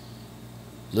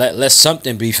 let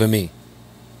something be for me.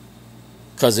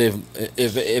 Cause if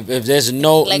there's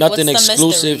no Like, nothing what's the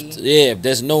exclusive, mystery? yeah. If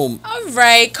there's no, All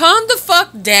right, calm the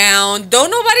fuck down. Don't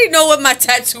nobody know what my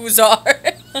tattoos are.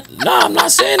 nah, I'm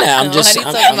not saying that. I'm just,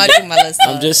 How do you talking about you, Melissa?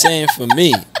 I'm just saying for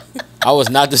me. I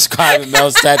was not describing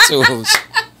Mel's tattoos.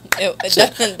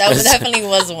 That definitely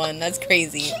was one. That's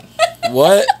crazy.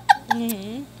 What?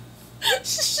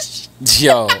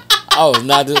 Yo, I was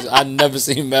not. I never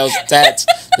seen Mel's tats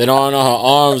that aren't on her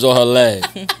arms or her leg.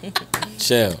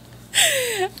 Chill.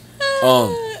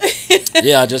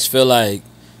 Yeah, I just feel like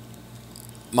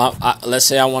let's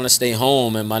say I want to stay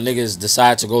home and my niggas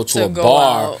decide to go to a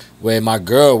bar out. where my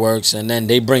girl works, and then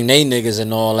they bring they niggas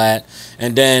and all that,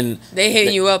 and then They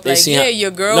hit you up they like, see yeah, her-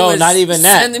 your girl No, was not even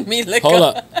that. sending me liquor. Hold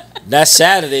up. That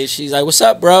Saturday, she's like, "What's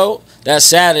up, bro?" That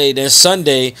Saturday, then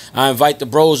Sunday, I invite the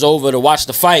bros over to watch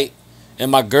the fight,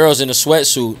 and my girl's in a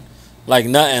sweatsuit, like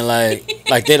nothing,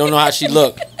 like they don't know how she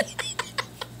look.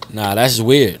 Nah, that's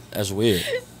weird. That's weird.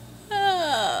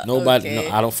 Nobody, okay.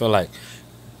 no, I don't feel like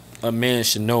a man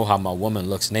should know how my woman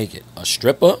looks naked. A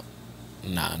stripper?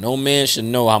 Nah, no man should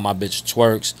know how my bitch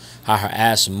twerks, how her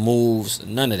ass moves,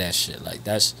 none of that shit. Like,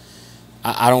 that's,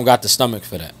 I don't got the stomach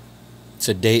for that.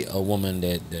 To date a woman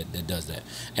that does that.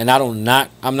 And I'm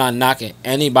not knocking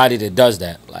anybody that does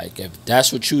that. Like, if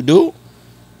that's what you do,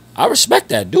 I respect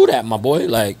that. Do that, my boy.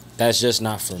 Like, that's just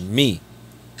not for me.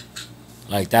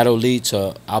 Like, that'll lead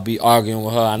to, I'll be arguing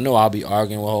with her. I know I'll be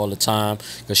arguing with her all the time.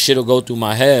 Because shit'll go through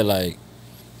my head like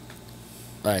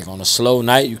on a slow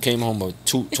night, you came home with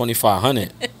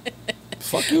 2,500.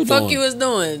 Fuck you doing? Fuck you was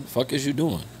doing. Fuck is you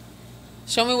doing?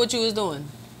 Show me what you was doing.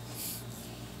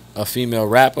 A female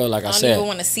rapper, like I I don't said. even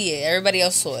want to see it. Everybody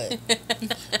else saw it.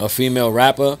 A female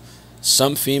rapper.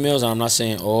 Some females, I'm not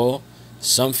saying all,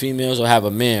 some females will have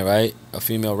a man, right? A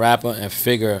female rapper, and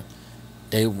figure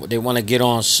they want to get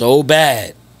on so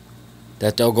bad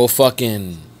that they'll go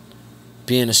fucking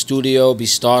be in the studio, be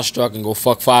starstruck, and go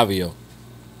fuck 5 of you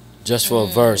just for a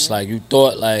verse. Like, you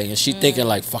thought, like, and she thinking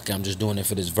like, fuck it, I'm just doing it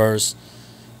for this verse.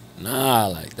 Nah,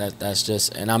 like that's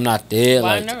just, and I'm not there.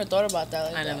 Well, Like, I never thought about that.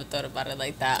 Like I that. never thought about it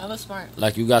like that. That was smart.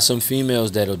 like, you got some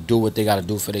females that'll do what they gotta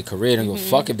do for their career and go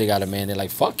fuck if they got a man. They're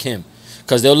like, fuck him,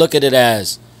 because they'll look at it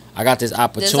as, I got this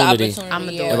opportunity.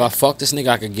 I'ma do yeah. If I fuck this nigga,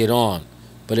 I could get on.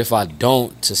 But if I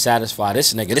don't, to satisfy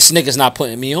this nigga's not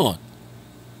putting me on.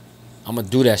 I'm gonna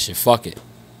do that shit. Fuck it.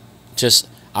 Just,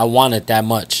 I want it that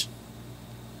much.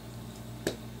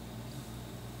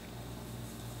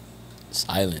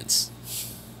 Silence.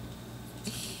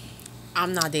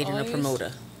 I'm not dating a Always.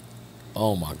 promoter.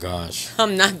 Oh my gosh.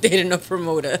 I'm not dating a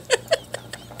promoter.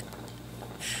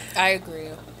 I agree.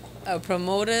 A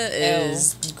promoter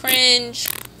is Cringe.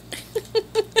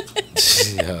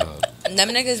 Yeah. Them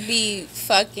niggas be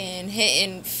fucking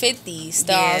hitting 50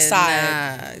 still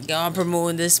outside. Nah. Yo, I'm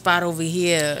promoting this spot over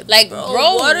here. Like,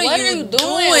 bro, what are you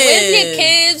doing? Where's your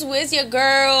kids? Where's your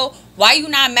girl? Why you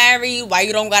not married? Why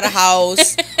you don't got a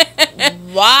house?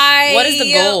 Why? What is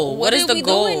the goal? What is are the we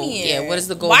goal? doing here? Yeah, what is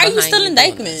the goal? Why are you behind still in doing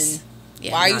Dykeman? this?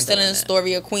 Yeah, Why I'm are you not still doing in that.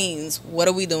 Astoria, Queens? What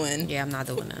are we doing? Yeah, I'm not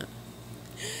doing that.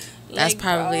 That's Like,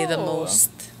 probably the bro. most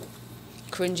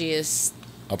cringiest.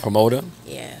 A promoter?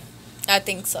 Yeah, I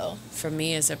think so. for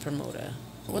me as a promoter.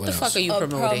 What What the else? fuck are you A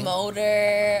promoting?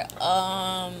 promoter.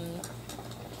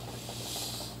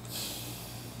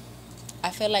 I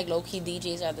feel like low key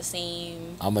DJs are the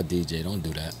same. I'm a DJ. Don't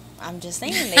do that. I'm just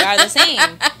saying they are the same.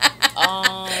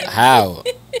 How?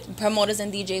 Promoters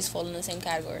and DJs fall in the same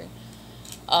category.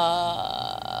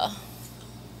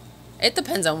 It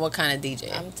depends on what kind of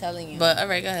DJ. I'm telling you. But all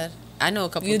right, go ahead. I know a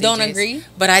couple. You DJs, don't agree?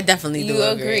 but I definitely do You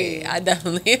agree. agree. I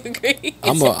definitely agree.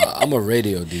 I'm a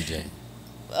radio DJ.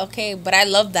 okay, but I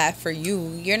love that for you.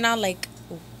 You're not like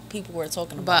people were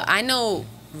talking about. But I know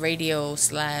radio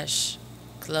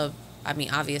 / club. I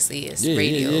mean, obviously it's Yeah,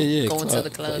 radio. yeah. Going to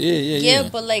the club. yeah,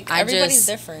 but like I everybody's just-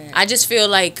 different. I just feel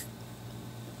like,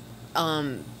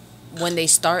 when they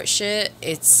start shit,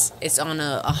 it's on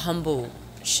a humble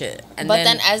shit, and but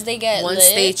then as they get once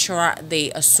lit,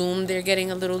 they assume they're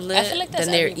getting a little lit, feel like that's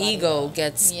then their everybody, ego though.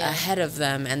 gets Yeah. ahead of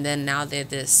them, and then now they're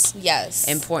this yes,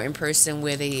 important person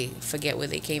where they forget where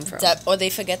they came from. or they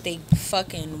forget they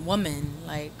fucking woman.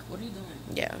 Like, what are you doing?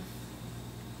 Yeah,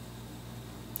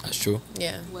 That's true.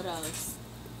 yeah. What else?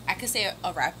 I could say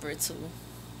a rapper too.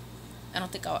 I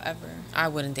don't think I'll ever I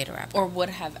wouldn't date a rapper. or would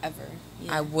have ever.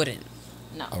 Yeah. I wouldn't.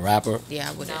 No. A rapper? Yeah,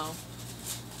 I wouldn't. No.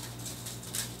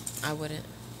 I wouldn't.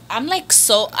 I'm like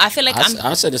so. I feel like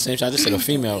I said the same shit. I just said a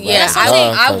female. Yeah, rapper.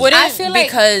 I Cause wouldn't. I feel like-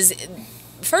 because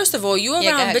first of all, you Yeah, go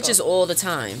around ahead, bitches go. all the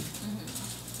time.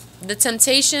 The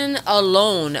temptation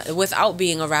alone, without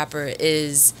being a rapper,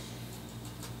 is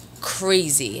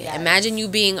crazy. Yes. Imagine you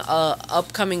being a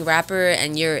upcoming rapper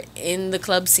and you're in the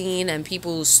club scene and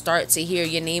people start to hear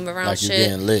your name around like you shit.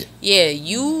 getting lit. Yeah,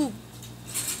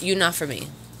 you're not for me.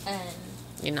 And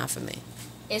You're not for me.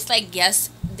 it's like, yes,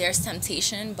 there's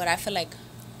temptation, but I feel like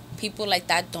people like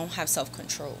that don't have self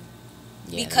control.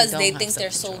 Yeah, Because don't they have think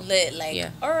they're so self-control. lit, like, Yeah.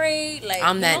 all right, like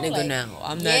I'm you that know, nigga like, now.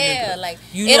 I'm that yeah, nigga. like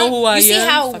You it know don't- who I You see am?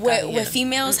 how Fuck with, outta here. with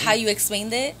females, how you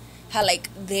explained it, how like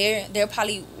they're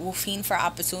probably will fiend for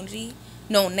opportunity.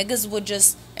 No, niggas would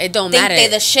just It don't think matter. they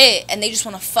the shit and they just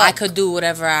want to fuck. I could do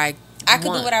whatever I do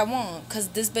want. what I want because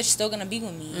this bitch still gonna be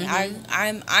with me.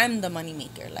 I'm the money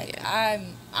maker. Like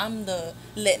I'm the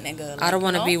lit nigga. Like, I don't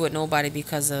want to you know? be with nobody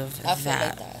because of I feel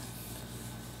that. like that.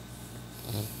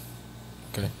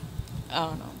 Okay. I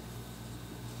don't know.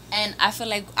 And I feel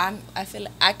like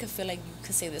I could feel like you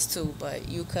could say this too, but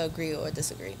you could agree or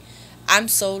disagree. I'm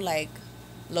so like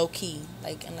low key,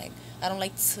 like, and like I don't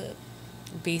like to.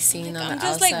 Be seen Like, on I'm the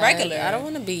just outside. like regular. I don't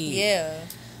want to be. Yeah.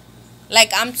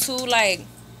 Like I'm too like.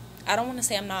 I don't want to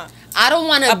say I'm not I don't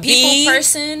want a to people be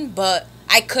person, but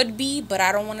I could be. But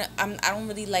I don't want to. I don't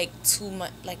really like too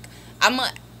much. Like I'm a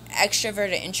extrovert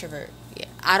or introvert. Yeah,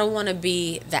 I don't want to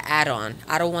be the add-on.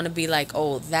 I don't want to be like,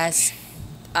 oh, that's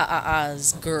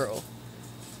girl.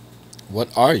 What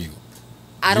are you?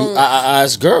 I don't. You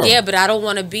as girl. Yeah, but I don't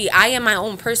want to be. I am my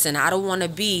own person. I don't want to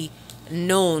be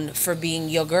known for being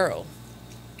your girl.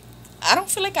 I don't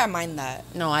feel like I mind that.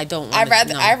 No, I don't. I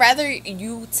wanna- no. rather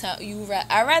you tell you.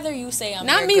 I rather you say I'm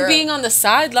Not your me girl. being on the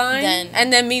sideline Then-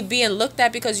 and then me being looked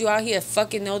at because you out here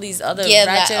fucking all these other Yeah,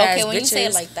 ratchet that, ass okay. When you say it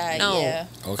bitches. like that, No. yeah,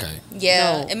 Okay.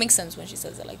 yeah, No. it makes sense when she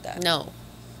says it like that. No.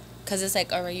 Cause it's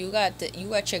like, all right, you got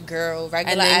your girl,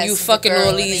 regular And then ass you the fucking girl, all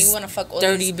and then these you wanna fuck all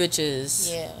dirty these,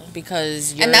 bitches. Yeah.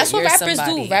 Because you're, and that's what you're rappers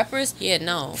somebody. do. Rappers Yeah,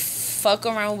 no. fuck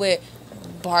around with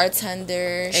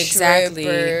bartenders, Exactly.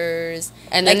 strippers,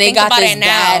 And like, then they think got about this it now,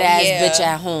 badass yeah. bitch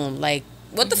at home. Like,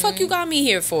 what the fuck you got me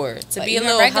here for? To But be a even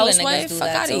little regular niggas housewife? do Fuck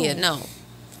that out of too. here. No.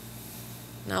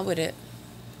 Not with it.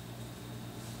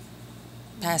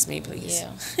 Pass me, please.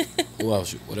 Yeah.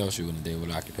 What else you gonna do with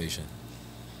occupation?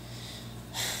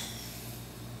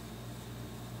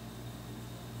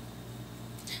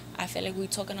 I feel like we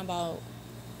talking about.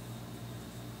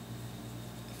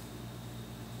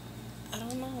 I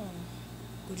don't know.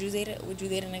 Would you date a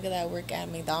nigga that work at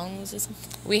McDonald's or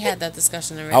something? We had that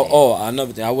discussion already.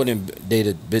 Another thing. I wouldn't date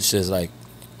a bitch that's like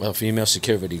a female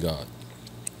security guard.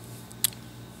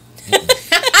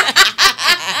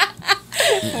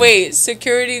 Wait,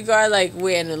 security guard like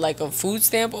where in like a food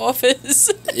stamp office?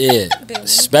 Yeah,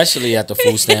 especially at the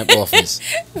food stamp office.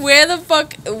 Where the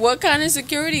fuck? What kind of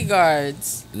security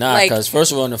guards? Nah, like, because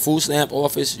first of all, in the food stamp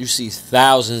office, you see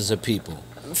thousands of people.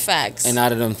 Facts. And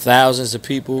out of them thousands of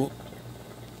people,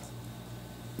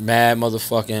 mad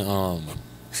motherfucking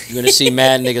you're gonna see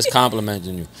mad niggas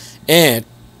complimenting you. And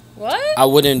What? I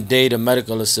wouldn't date a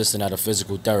medical assistant at a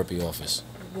physical therapy office.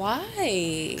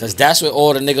 Why? Cause that's where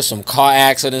all the niggas from car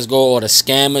accidents go, all the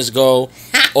scammers go,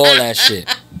 all that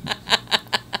shit.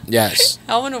 Yes.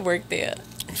 I want to work there.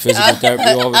 Physical therapy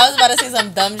I office. was about to say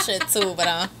some dumb shit too,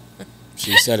 but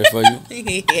She said it for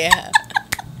you. yeah.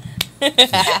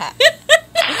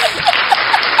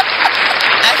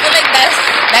 I feel like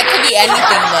that could be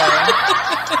anything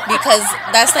though, because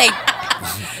that's like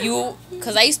you.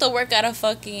 Because I used to work at a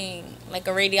fucking like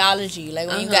a radiology, like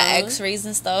when you got X-rays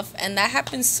and stuff, and that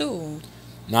happens too.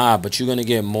 Nah, but you're gonna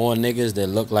get more niggas that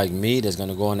look like me that's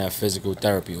gonna go in that physical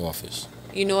therapy office.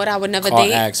 You know what I would never Car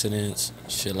date? accidents,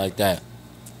 shit like that.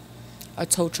 A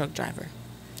tow truck driver.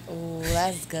 Oh,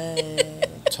 that's good.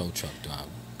 Tow truck driver.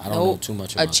 I don't know too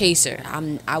much about a chaser.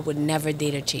 I would never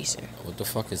date a chaser. What the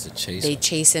fuck is a chaser? They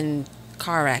chasing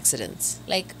car accidents.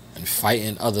 Like, and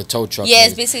fighting other tow truckers. yeah,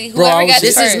 it's basically Bro, whoever I was got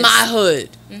This first. is my hood.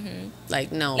 Mm-hmm.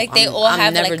 Like, no. Like, they all I'm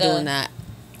have, never like, doing that.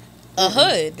 A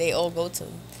hood they all go to.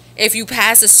 If you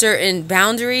pass a certain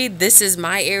boundary, this is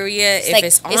my area. If like-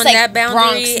 it's on it's like that boundary,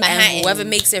 Bronx, and Manhattan. whoever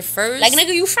makes it first, Like,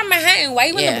 nigga, you from Manhattan? Why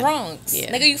you in Yeah. the Bronx?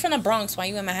 Yeah. Nigga, you from the Bronx? Why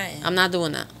you in Manhattan? I'm not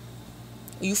doing that.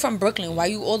 You from Brooklyn? Why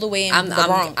you all the way in the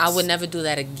Bronx? I would never do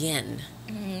that again.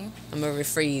 Mm-hmm. I'm gonna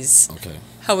rephrase. Okay.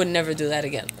 I would never do that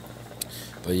again.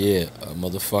 But yeah, a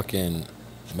motherfucking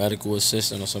medical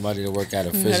assistant or somebody to work at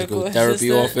a Medical physical therapy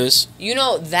assistant. office. You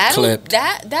know that Clipped.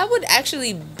 that would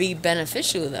actually be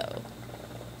beneficial though.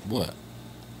 What?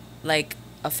 Like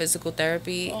a physical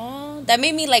therapy. Oh, that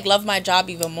made me like love my job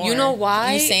even more. You know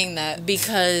why? You saying that?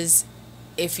 Because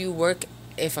if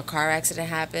a car accident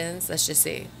happens, let's just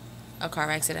say a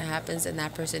car accident happens and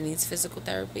that person needs physical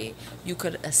therapy, you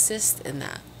could assist in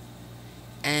that.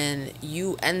 And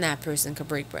you and that person could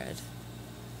break bread.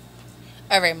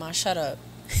 All right, ma, shut up.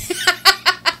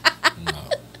 No.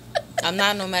 I'm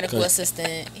not no medical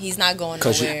assistant. He's not going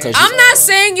 'Cause you- nowhere. 'cause you- I'm not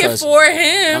saying it 'cause for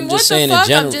him. I'm What just the saying fuck? in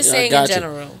general. I'm just I saying in got you.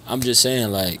 general. I'm just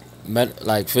saying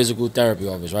like physical therapy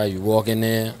office, right? You walk in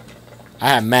there. I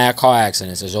had mad car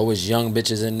accidents. There's always young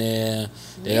bitches in there.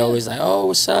 They always like, oh,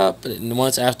 what's up? And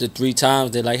once after 3 times,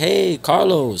 they're like, hey,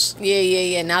 Carlos.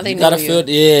 Yeah. Now they You know gotta you. feel,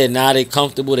 yeah. Now they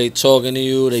comfortable. They talking to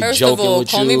you. They First joking of all, with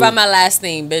call you. me by my last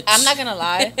name, bitch. I'm not gonna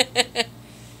lie.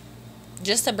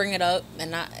 Just to bring it up,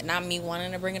 and not me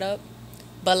wanting to bring it up,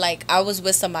 but like I was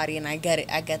with somebody and I get it.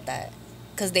 I get that,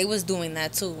 cause they was doing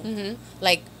that too,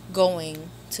 like going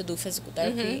to do physical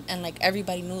therapy, and like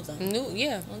everybody knew them.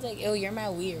 Yeah. I was like, yo, you're mad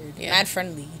weird, Yeah. mad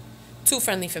friendly. Too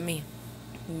friendly for me.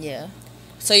 Yeah.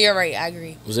 So you're right. I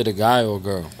agree. Was it a guy or a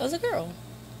girl? It was a girl.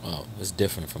 Oh, it's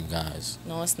different from guys.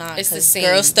 No, it's not. It's the 'cause same.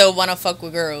 Girls still wanna fuck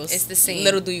with girls. It's the same.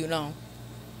 Little do you know.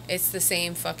 It's the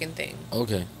same fucking thing.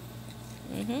 Okay.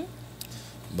 Mhm.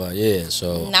 But yeah,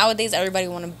 so Nowadays, everybody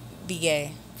wanna be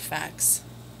gay Facts.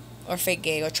 or fake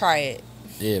gay or try it.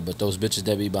 yeah, but those bitches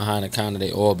that be behind the counter,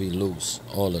 they all be loose.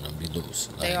 All of them be loose.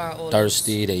 They are all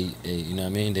thirsty. They you know what I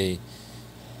mean? They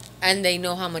And they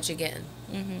know how much you're getting.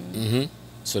 mm-hmm.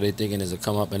 So they thinking it's a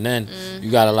come up, and then you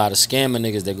got a lot of scammer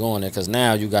niggas that go in there, cause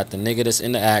now you got the nigga that's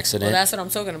in the Well, accident. that's what I'm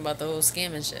talking about, the whole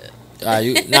scamming shit.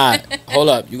 Hold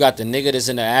up. You got the nigga that's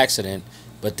in the accident,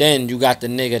 but then you got the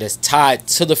nigga that's tied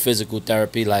to the physical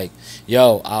therapy. Like,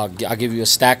 yo, I'll give you a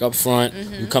stack up front.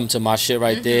 You come to my shit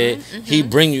right there. He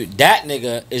bring you. That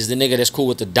nigga is the nigga that's cool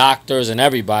with the doctors and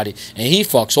everybody, and he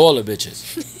fucks all the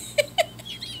bitches.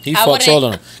 He fucks all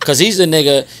of them. Cause he's the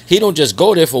nigga. He don't just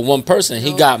go there for one person.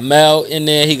 He got Mel in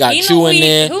there. He got you in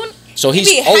there. So he's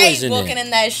be always hype in walking there. in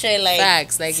that shit like.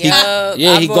 Facts. Like, He- yo,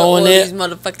 yeah, he brought go in all there. these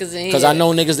motherfuckers in here. Cause I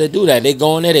know niggas that do that. They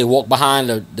go in there. They walk behind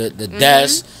the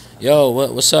desk. Yo,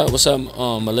 what's up? What's up,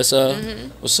 Melissa?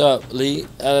 What's up, Lee?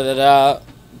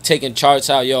 Taking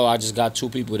charts out. Yo, I just got 2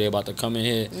 people. They about to come in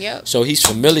here. Yep. So he's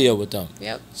familiar with them.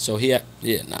 Yep. So hell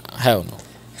no.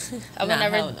 I would Nah,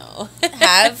 never hell no.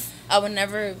 have. I would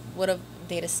never would have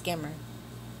dated a scammer.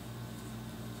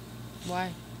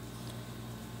 Why?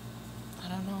 I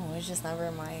don't know. It's just never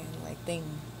my like thing.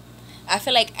 I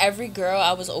feel like every girl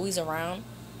I was always around,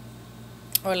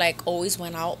 or like always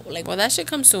went out. Like Well, that shit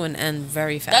comes to an end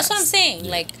very fast. that's what I'm saying.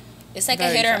 Like it's like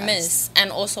Very a hit or fast. miss,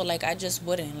 and also like I just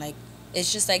wouldn't like.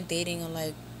 It's just like dating a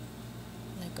like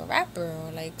a rapper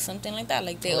or like something like that.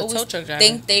 Like they Or a always tow truck driver.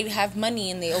 think they have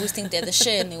money and they always think they're the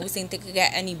shit and they always think they could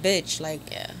get any bitch. Like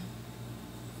Yeah.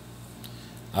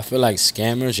 I feel like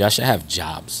scammers, y'all should have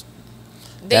jobs.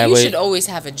 You should always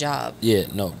have a job. Yeah,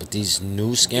 no, but these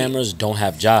new scammers don't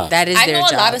have jobs. That is I their know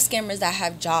job. a lot of scammers that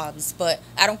have jobs, but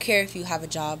I don't care if you have a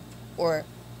job or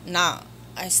not.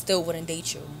 I still wouldn't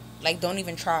date you. Like, don't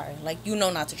even try. Like, you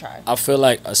know not to try. I feel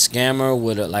like a scammer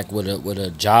with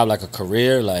a job, like a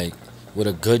career, like with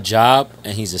a good job,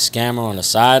 and he's a scammer on the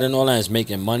side and all that, is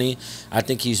making money. I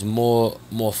think he's more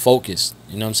focused.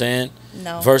 You know what I'm saying?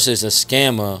 No. Versus a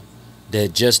scammer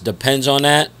that just depends on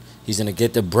that. He's gonna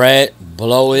get the bread,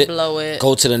 blow it,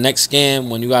 go to the next scam.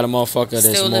 When you got a motherfucker that's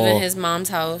still more, live in his mom's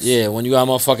house. Yeah, when you got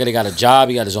a motherfucker that got a job,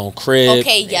 he got his own crib.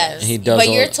 Okay, yes. And he does but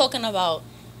all you're talking about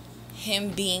him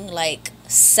being like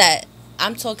set.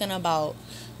 I'm talking about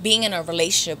being in a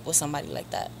relationship with somebody like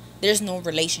that. There's no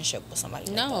relationship with somebody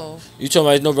like that. You talking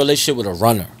about no relationship with a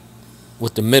runner,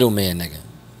 with the middleman nigga.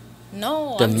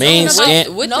 No, the I'm main talking scam.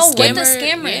 about, with the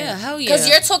scammer. Yeah, hell yeah. Because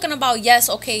you're talking about yes,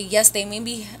 they may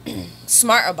be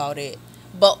smart about it,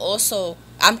 but also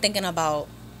I'm thinking about,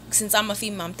 since I'm a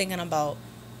female, I'm thinking about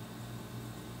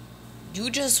you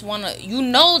just wanna, you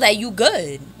know that you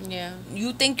good. Yeah.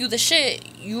 You think you the shit.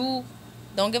 You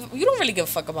don't really give a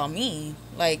fuck about me.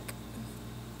 Like,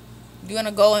 you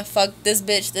wanna go and fuck this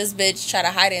bitch, try to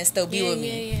hide it and still be with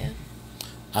me. Yeah.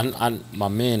 My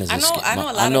man is I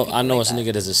know this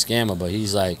nigga that's a scammer, but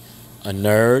he's like a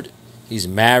nerd. He's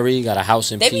married, got a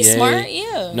house in PA. They be smart,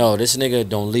 yeah. No, this nigga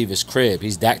don't leave his crib.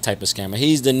 He's that type of scammer.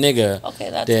 He's the nigga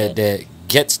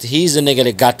he's the nigga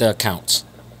that got the accounts.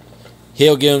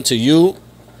 He'll give them to you.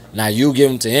 Now you give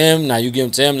them to him. Now you give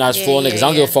them to him. Now it's four niggas. I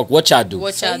don't give a fuck what y'all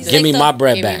do. Give me my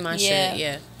bread back.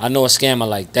 Yeah. I know a scammer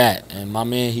like that. And my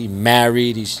man, he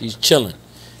married. He's chilling.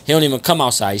 He don't even come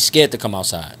outside. He's scared to come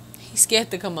outside. He's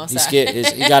scared to come outside. He's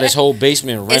scared. He got his whole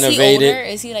basement renovated. Is he older?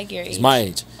 Is he like your age? He's my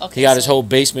age. Okay, he got his whole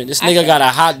basement. This nigga got a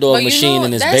hot dog machine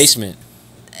in his basement.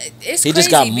 He just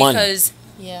got money. Because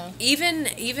yeah.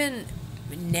 Even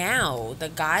now, the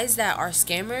guys that are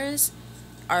scammers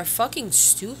are fucking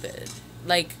stupid.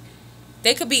 Like,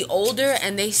 they could be older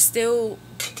and they still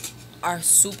are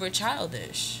super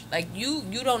childish. Like, you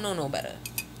don't know no better.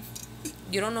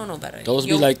 You don't know no better. Those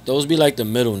be like the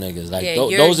middle niggas. Like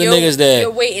those are you're, niggas that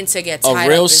you're waiting to get tied a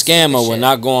real up scammer will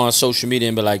not go on social media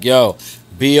and be like, yo,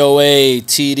 BOA,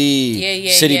 TD,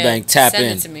 Citibank, tap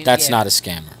in. That's not a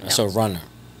scammer. That's a runner.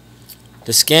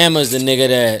 The scammer is the nigga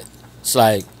that's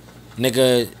like,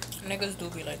 niggas do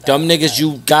be like that. Dumb niggas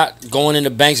you got going in the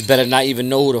banks better not even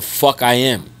know who the fuck I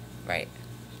am. Right.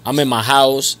 I'm in my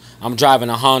house. I'm driving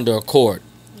a Honda Accord.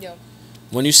 Yo.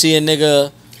 When you see a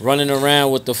nigga running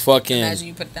around with the fucking, imagine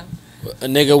you put it down. A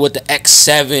nigga with the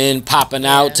X7 popping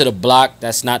out to the block,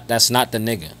 that's not the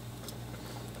nigga.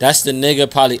 That's the nigga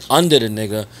probably under the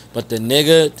nigga, but the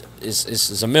nigga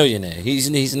is a millionaire.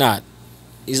 He's not.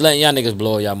 He's letting y'all niggas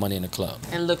blow y'all money in the club.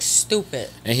 And look stupid.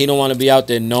 And he don't want to be out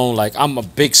there known like, I'm a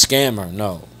big scammer.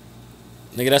 No.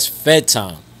 Nigga, that's Fed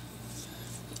time.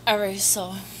 Alright,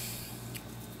 so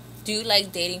do you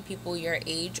like dating people your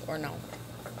age or no?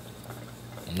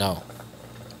 No.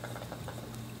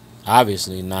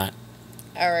 Obviously not.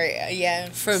 Alright, yeah.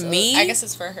 For me, I guess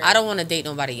it's for her. I don't want to date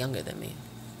nobody younger than me.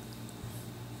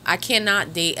 I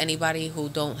cannot date anybody who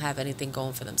don't have anything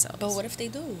going for themselves. But what if they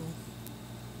do?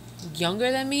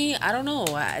 Younger than me? I don't know.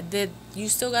 You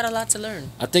still got a lot to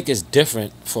learn. I think it's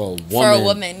different for a woman. For a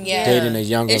woman, yeah. Dating a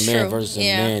younger It's man true. versus a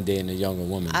man dating a younger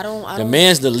woman. The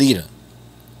man's the leader.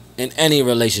 In any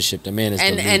relationship, the man is the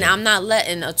leader. And I'm not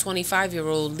letting a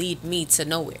 25-year-old lead me to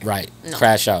nowhere. Right. No.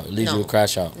 Crash out. Lead you to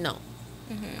crash out. No.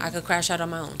 I could crash out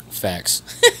on my own. Facts.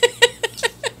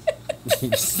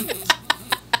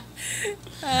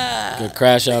 Could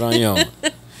crash out on your own.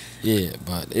 Yeah,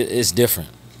 but it's different.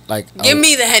 Like, give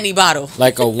me the Henny bottle.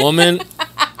 Like a woman,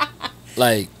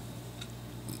 like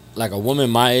a woman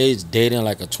my age dating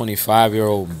like a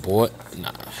 25-year-old boy.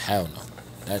 Nah, hell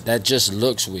no. That just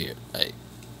looks weird. Like,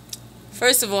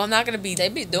 first of all, I'm not gonna be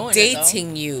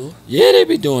dating you. Yeah, they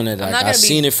be doing it. Like, I've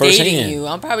seen it firsthand. You.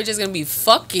 I'm probably just gonna be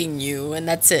fucking you, and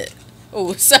that's it.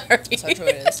 Oh, sorry. That's what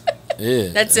it is. Yeah,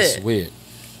 that's it. It's weird.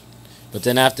 But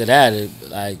then after that,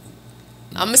 I'm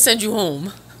gonna send you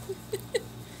home.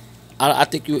 I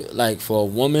think you, like, for a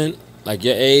woman like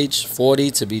your age, 40,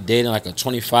 to be dating like a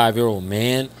 25-year-old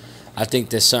man, I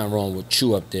think there's something wrong with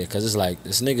you up there. Because it's like,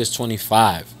 this nigga's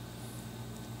 25.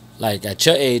 Like, at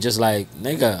your age, it's like,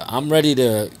 nigga, I'm ready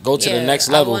to go to the next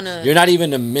level. You're not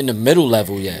even in the middle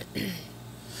level yet.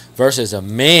 Versus a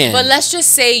man. But let's just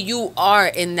say you are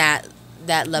in that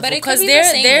level. But it could be the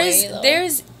same way, though.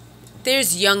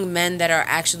 there's young men that are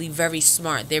actually very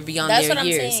smart. They're beyond That's their what I'm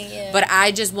years. saying, yeah. But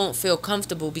I just won't feel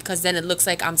comfortable because then it looks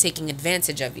like I'm taking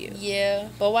advantage of you. Yeah,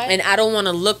 but why? And I don't want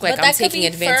to look like But I'm that could taking be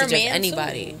advantage for a of man,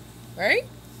 anybody. too, right?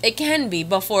 It can be,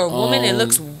 but for a woman, it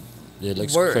looks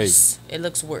worse. Crazy. It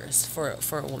looks worse for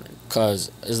a woman.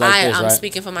 Cause it's like this, I'm right?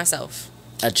 speaking for myself.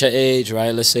 At your age,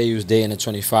 right? Let's say you was dating a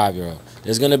 25-year-old.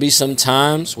 There's gonna be some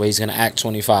times where he's gonna act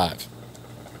 25.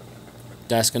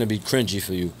 That's gonna be cringy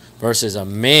for you. Versus a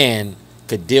man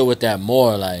could deal with that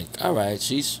more. Like, all right,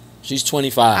 she's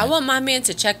 25. I want my man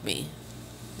to check me.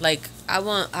 Like I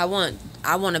want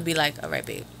to be like, all right,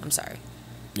 babe, I'm sorry.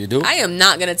 You do? I am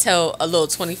not gonna tell a little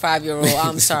 25-year-old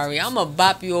I'm sorry. I'm gonna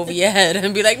bop you over your head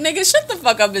and be like, nigga, shut the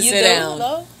fuck up and sit down.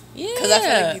 Though? Yeah, Because I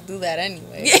feel like you do that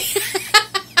anyway.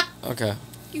 Okay.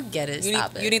 You get it.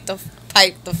 Stop it. You need to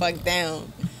pipe the fuck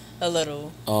down a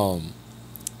little.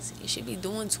 See, you should be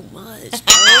doing too much. Just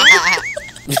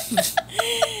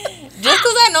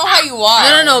because I know how you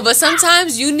are. No. But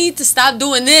sometimes you need to stop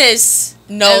doing this.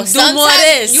 No, and do more of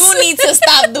this. You need to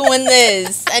stop doing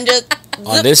this and just.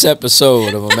 On this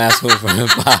episode of a Masculine for Him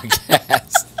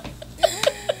podcast.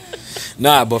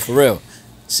 Nah, but for real.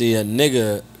 See, a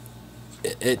nigga,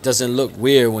 it doesn't look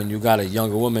weird when you got a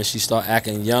younger woman. She start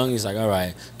acting young. He's like, all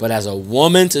right. But as a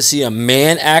woman, to see a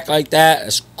man act like that,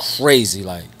 it's crazy.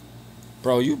 Like,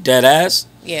 bro, you dead ass?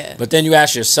 Yeah. But then you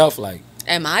ask yourself, like,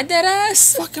 Am I dead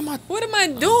ass? fuck am I? What am I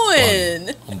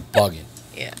doing? I'm bugging.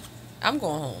 Yeah. I'm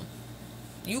going home.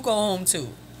 You go home too.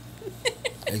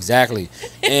 Exactly.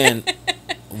 And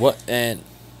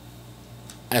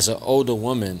as an older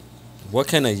woman, what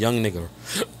can a young nigga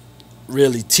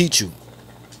really teach you?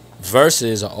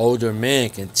 Versus an older man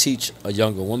can teach a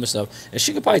younger woman stuff. And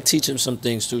she could probably teach him some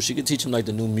things too. She could teach him like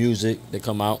the new music that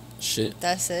come out. Shit.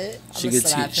 That's it. She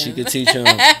could teach him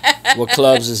what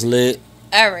clubs is lit.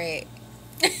 All right.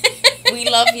 We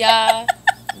love y'all.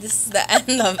 This is the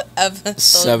end of episode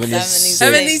 76.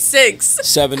 76.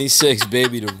 76,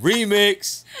 baby, the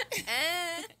remix. And